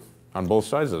simultaneously on both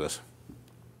sides of this.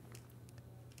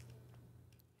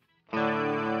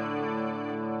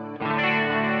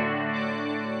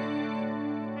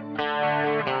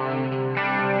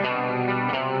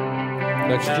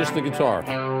 That's just the guitar.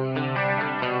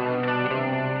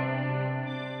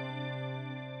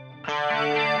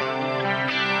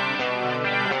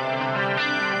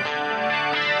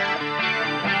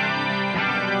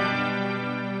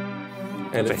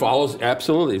 And it follows,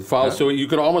 absolutely, it follows. So you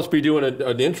could almost be doing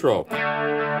an intro.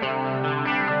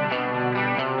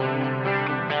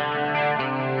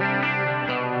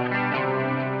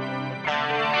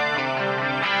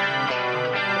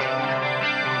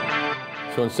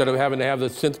 So instead of having to have the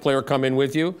synth player come in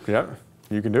with you,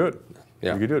 you can do it.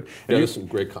 Yeah, you can do it. And there's some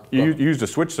great. You used a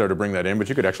switch there to bring that in, but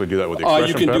you could actually do that with the expression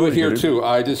you can pedal. do it here too.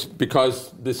 I just,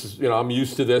 because this is, I'm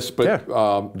used to this, but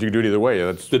you can do it either way.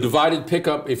 That's the divided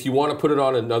pickup. If you want to put it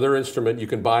on another instrument, you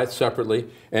can buy it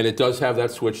separately, and it does have that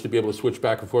switch to be able to switch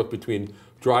back and forth between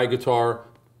dry guitar,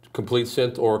 complete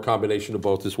synth, or a combination of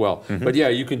both as well. But yeah,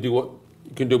 you can do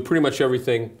pretty much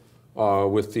everything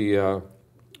with the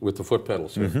foot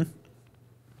pedals here.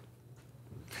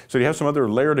 So do you have some other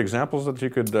layered examples that you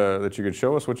could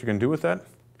show us what you can do with that?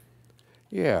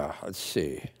 Yeah, let's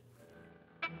see.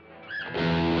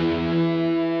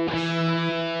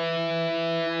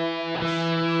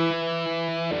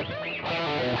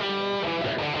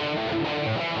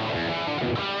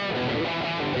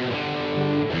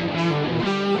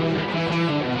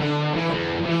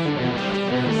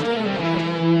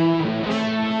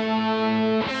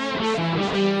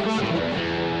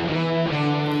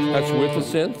 That's with the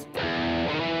synth.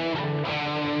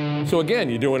 So again,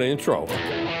 you're doing an intro.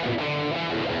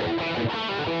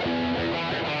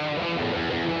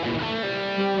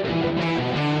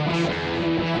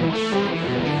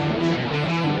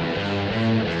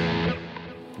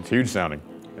 It's huge sounding.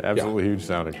 Absolutely huge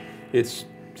sounding. It's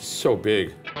so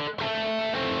big.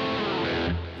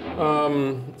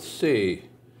 Let's see.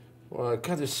 Well,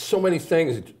 God, there's so many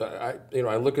things. I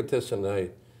look at this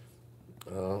and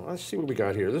let's see what we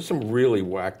got here. There's some really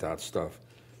whacked out stuff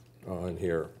in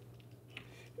here.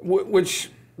 Which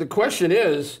the question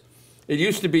is, it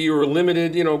used to be you were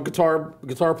limited. You know, guitar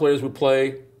players would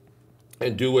play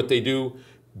and do what they do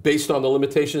based on the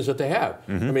limitations that they have.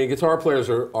 I mean, guitar players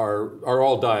are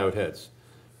all diode heads.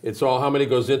 It's all how many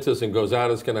goes into this and goes out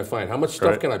as can I find? How much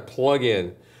stuff can I plug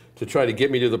in to try to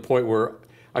get me to the point where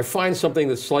I find something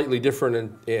that's slightly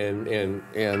different and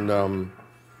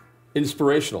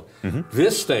inspirational.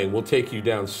 This thing will take you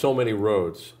down so many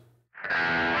roads.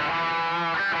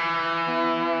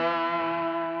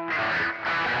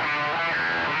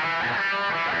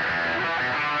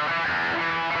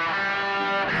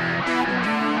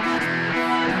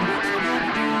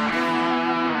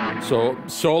 So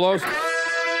solos.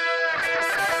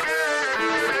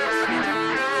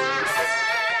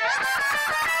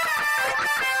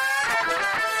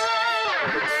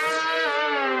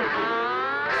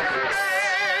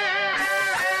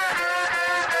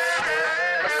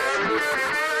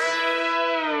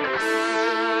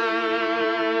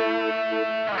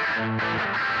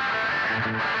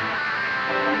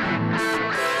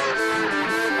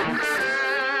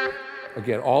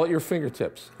 Again, all at your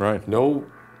fingertips. Right. No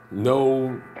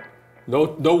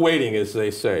waiting, as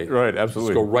they say. Right,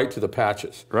 absolutely. Just go right to the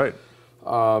patches. Right.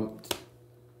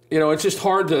 You know, it's just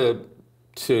hard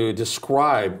to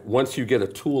describe once you get a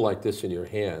tool like this in your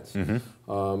hands,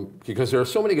 because there are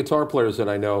so many guitar players that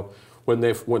I know when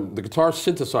the guitar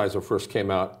synthesizer first came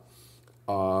out,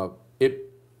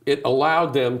 it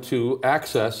allowed them to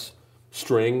access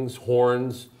strings,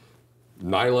 horns,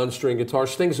 nylon string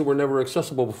guitars, things that were never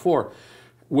accessible before,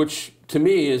 which to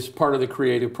me is part of the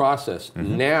creative process.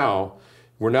 Now,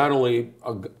 we're not only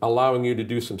allowing you to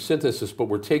do some synthesis, but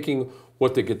we're taking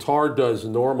what the guitar does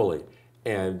normally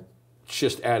and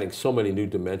just adding so many new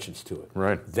dimensions to it.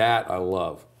 Right. That I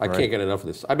love. I can't get enough of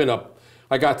this. I've been up,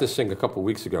 I got this thing a couple of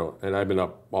weeks ago, and I've been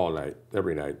up all night,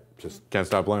 every night. Just can't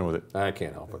stop playing with it. I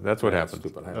can't help it. That's what happens.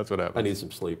 That's what happens. I need some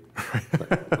sleep.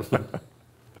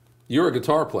 You're a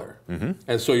guitar player,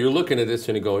 and so you're looking at this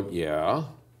and you're going, yeah,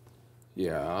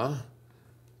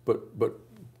 but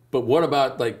what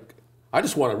about, like, I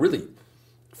just want a really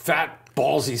fat,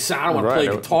 ballsy sound. I want to play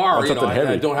guitar. You know,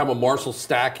 I don't have a Marshall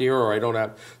stack here, or I don't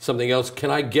have something else. Can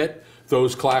I get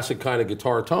those classic kind of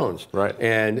guitar tones? Right.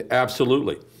 And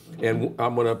absolutely. And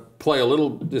I'm going to play a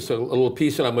little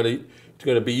piece, and I'm going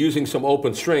to be using some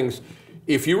open strings.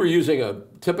 If you were using a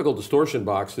typical distortion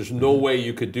box, there's no way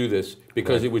you could do this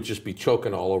because it would just be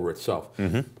choking all over itself.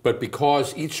 But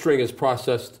because each string is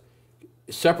processed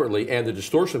separately and the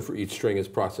distortion for each string is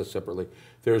processed separately,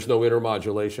 there's no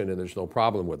intermodulation and there's no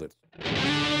problem with it.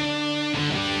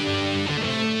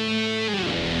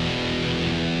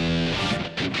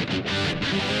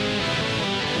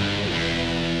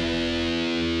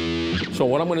 So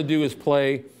what I'm going to do is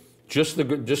play just the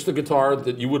guitar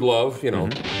that you would love, you know.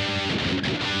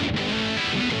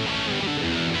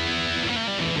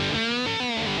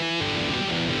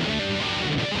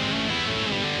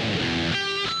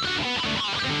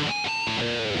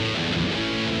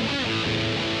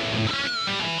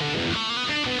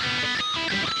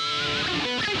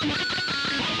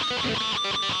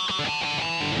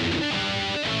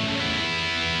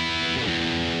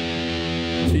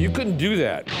 So you couldn't do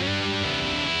that.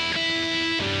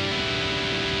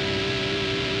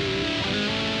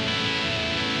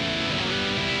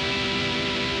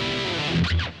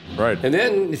 Right. And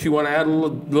then if you want to add a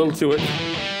little to it.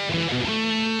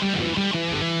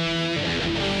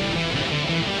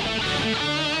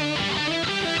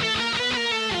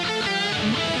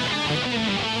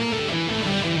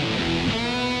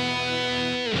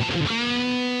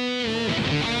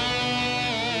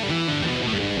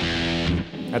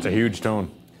 That's a huge tone.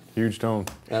 Huge tone.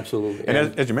 Absolutely.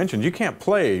 And as you mentioned, you can't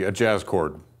play a jazz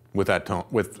chord with that tone,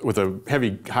 with a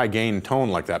heavy, high gain tone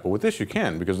like that. But with this, you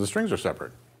can because the strings are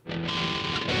separate.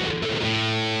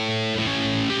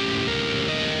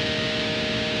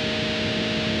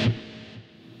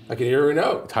 I can hear a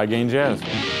note. It's high gain jazz.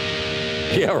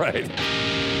 Yeah, right.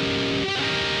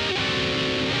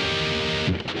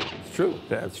 It's true.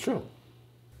 That's true.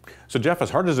 So Jeff,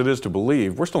 as hard as it is to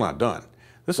believe, we're still not done.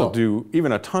 This will do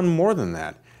even a ton more than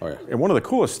that. Oh, yeah. And one of the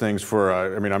coolest things for,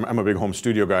 I mean, I'm a big home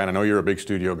studio guy, and I know you're a big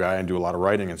studio guy and do a lot of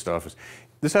writing and stuff.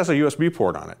 This has a USB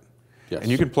port on it. Yes.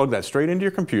 And you can plug that straight into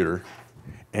your computer,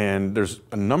 and there's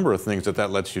a number of things that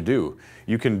lets you do.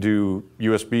 You can do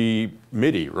USB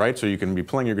MIDI, right? So you can be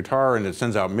playing your guitar and it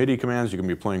sends out MIDI commands. You can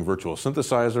be playing virtual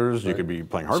synthesizers. Right. You could be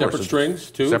playing hardware. Separate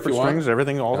strings, too. Separate strings,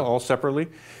 everything all separately.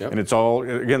 Yep. And it's all,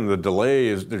 again, the delay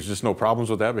is, there's just no problems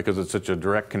with that because it's such a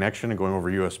direct connection and going over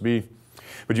USB.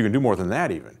 But you can do more than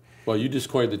that even. Well, you just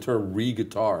coined the term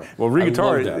re-guitar. Well,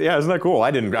 re-guitar, yeah, isn't that cool?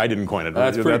 I didn't coin it.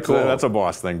 That's pretty cool. That's a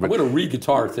boss thing. But I'm going to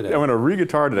re-guitar today. I'm going to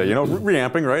re-guitar today. You know,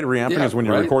 reamping, right? Reamping is when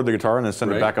you record the guitar and then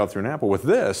send it back out through an amp. But with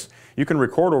this, you can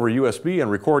record over USB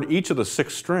and record each of the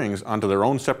 6 strings onto their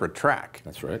own separate track.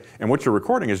 That's right. And what you're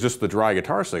recording is just the dry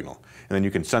guitar signal. And then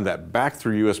you can send that back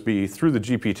through USB through the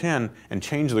GP-10 and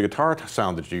change the guitar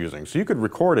sound that you're using. So you could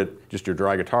record it, just your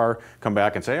dry guitar, come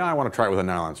back and say, oh, I want to try it with a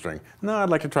nylon string. No, I'd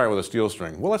like to try it with a steel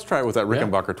string. Well, let's try it with that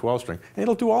Rickenbacker 12 string. And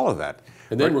it'll do all of that.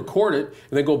 And then record it,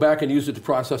 and then go back and use it to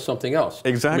process something else.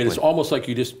 Exactly. I mean, it's almost like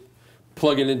you just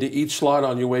plug it into each slot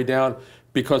on your way down,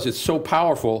 because it's so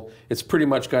powerful, it's pretty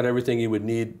much got everything you would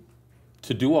need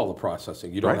to do all the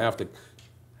processing. You don't have to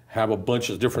have a bunch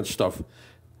of different stuff.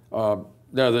 Now,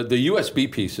 the USB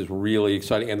piece is really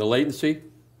exciting, and the latency,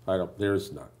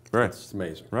 there's none. Right. It's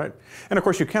amazing. Right. And of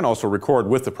course, you can also record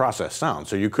with the processed sound.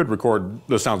 So you could record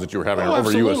the sounds that you were having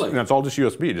over USB. And that's all just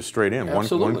USB, just straight in,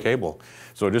 one cable.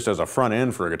 So just as a front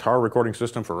end for a guitar recording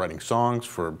system, for writing songs,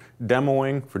 for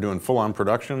demoing, for doing full-on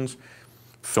productions,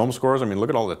 film scores. I mean, look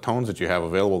at all the tones that you have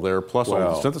available there, plus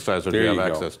all the synthesizers you have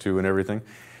access to and everything.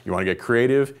 You want to get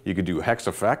creative, you could do hex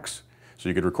effects. So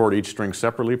you could record each string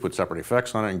separately, put separate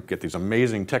effects on it, and get these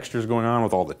amazing textures going on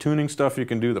with all the tuning stuff you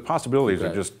can do. The possibilities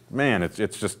are just, man, it's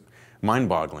just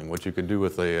mind-boggling what you can do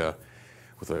with the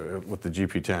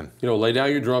GP-10. You know, lay down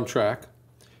your drum track,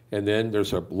 and then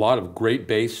there's a lot of great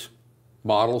bass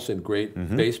models and great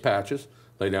bass patches.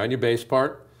 Lay down your bass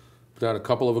part, put down a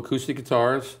couple of acoustic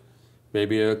guitars,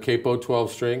 maybe a capo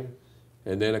 12 string,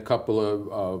 and then a couple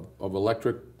of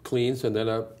electric cleans, and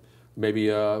then maybe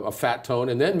a fat tone,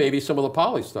 and then maybe some of the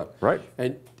poly stuff. Right.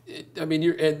 And I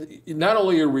mean, not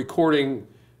only you're recording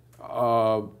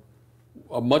a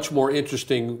much more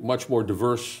interesting, much more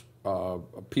diverse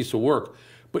piece of work,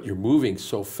 but you're moving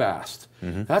so fast.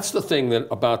 That's the thing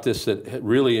about this that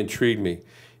really intrigued me,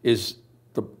 is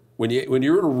when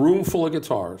you're in a room full of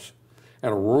guitars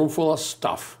and a room full of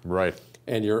stuff. Right.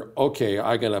 And you're, okay,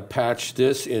 I'm going to patch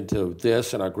this into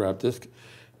this, and I grab this.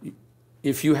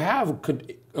 If you have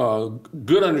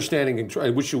good understanding,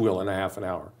 which you will in a half an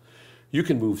hour, you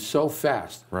can move so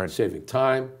fast, saving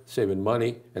time, saving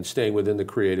money, and staying within the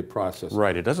creative process.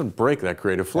 Right. It doesn't break that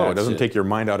creative flow. It doesn't take your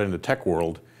mind out into tech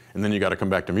world, and then you got to come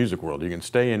back to music world. You can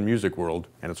stay in music world,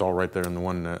 and it's all right there in the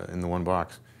one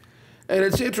box. And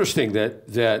it's interesting that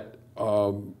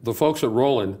the folks at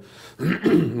Roland,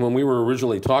 when we were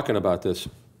originally talking about this,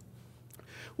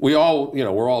 we're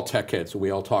all tech heads, and we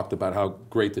all talked about how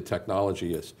great the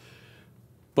technology is.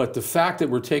 But the fact that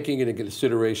we're taking into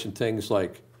consideration things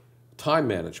like time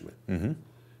management,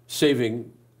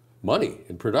 saving money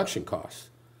in production costs.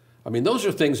 I mean, those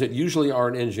are things that usually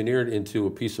aren't engineered into a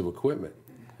piece of equipment.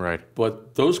 Right.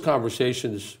 But those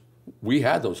conversations, we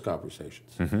had those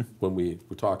conversations when we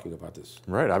were talking about this.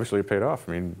 Right. Obviously, it paid off.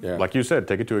 I mean, like you said,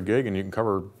 take it to a gig and you can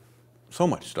cover so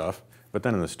much stuff. But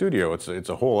then in the studio, it's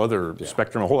a whole other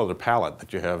spectrum, a whole other palette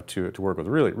that you have to work with.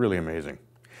 Really, really amazing.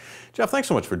 Jeff, thanks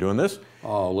so much for doing this.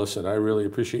 Oh, listen, I really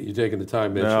appreciate you taking the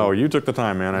time, Mitch. No, you took the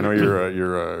time, man. I know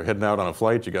you're heading out on a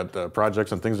flight. You got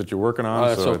projects and things that you're working on.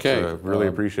 That's so okay. Really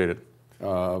appreciate it.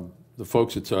 The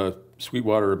folks at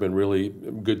Sweetwater have been really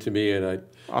good to me, and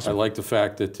I like the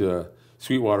fact that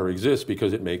Sweetwater exists,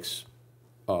 because it makes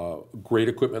great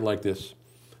equipment like this,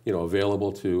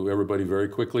 available to everybody very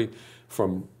quickly.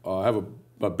 I have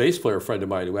a bass player friend of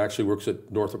mine who actually works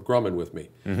at Northrop Grumman with me,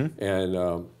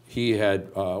 and he had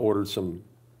ordered some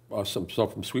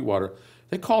stuff from Sweetwater.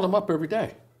 They called him up every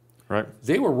day. Right.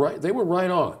 They were right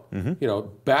on.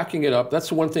 Backing it up. That's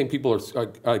the one thing people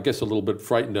are, I guess, a little bit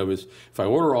frightened of, is if I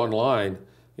order online,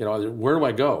 where do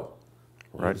I go?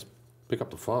 Well, I just pick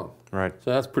up the phone. Right.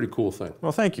 So that's a pretty cool thing.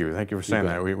 Well, thank you. Thank you for saying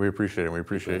that. We appreciate it. We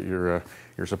appreciate your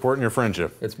support and your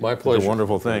friendship. It's my pleasure. It's a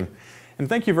wonderful thing. And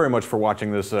thank you very much for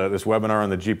watching this webinar on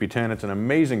the GP-10. It's an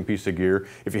amazing piece of gear.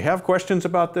 If you have questions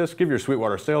about this, give your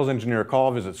Sweetwater sales engineer a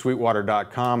call. Visit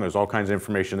sweetwater.com. There's all kinds of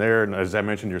information there. And as I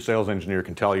mentioned, your sales engineer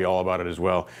can tell you all about it as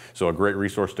well. So a great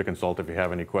resource to consult if you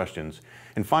have any questions.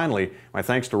 And finally, my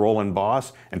thanks to Roland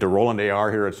Boss and to Roland AR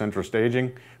here at Central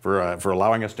Staging for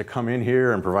allowing us to come in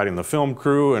here and providing the film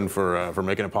crew, and for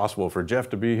making it possible for Jeff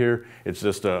to be here. It's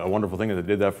just a wonderful thing that they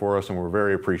did that for us, and we're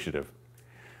very appreciative.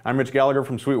 I'm Mitch Gallagher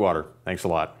from Sweetwater. Thanks a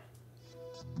lot.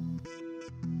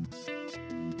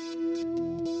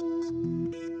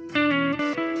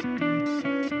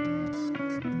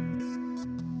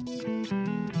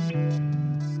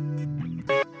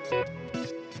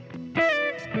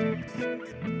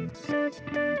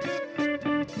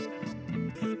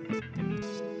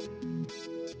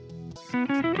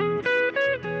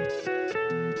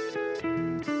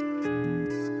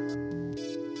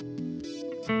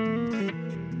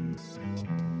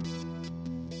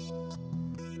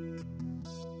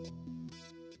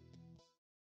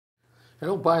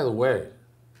 know, by the way,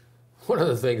 one of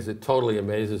the things that totally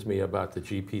amazes me about the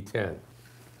GP-10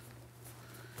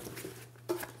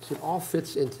 is it all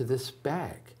fits into this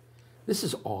bag. This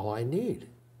is all I need.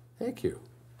 Thank you,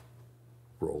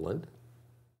 Roland.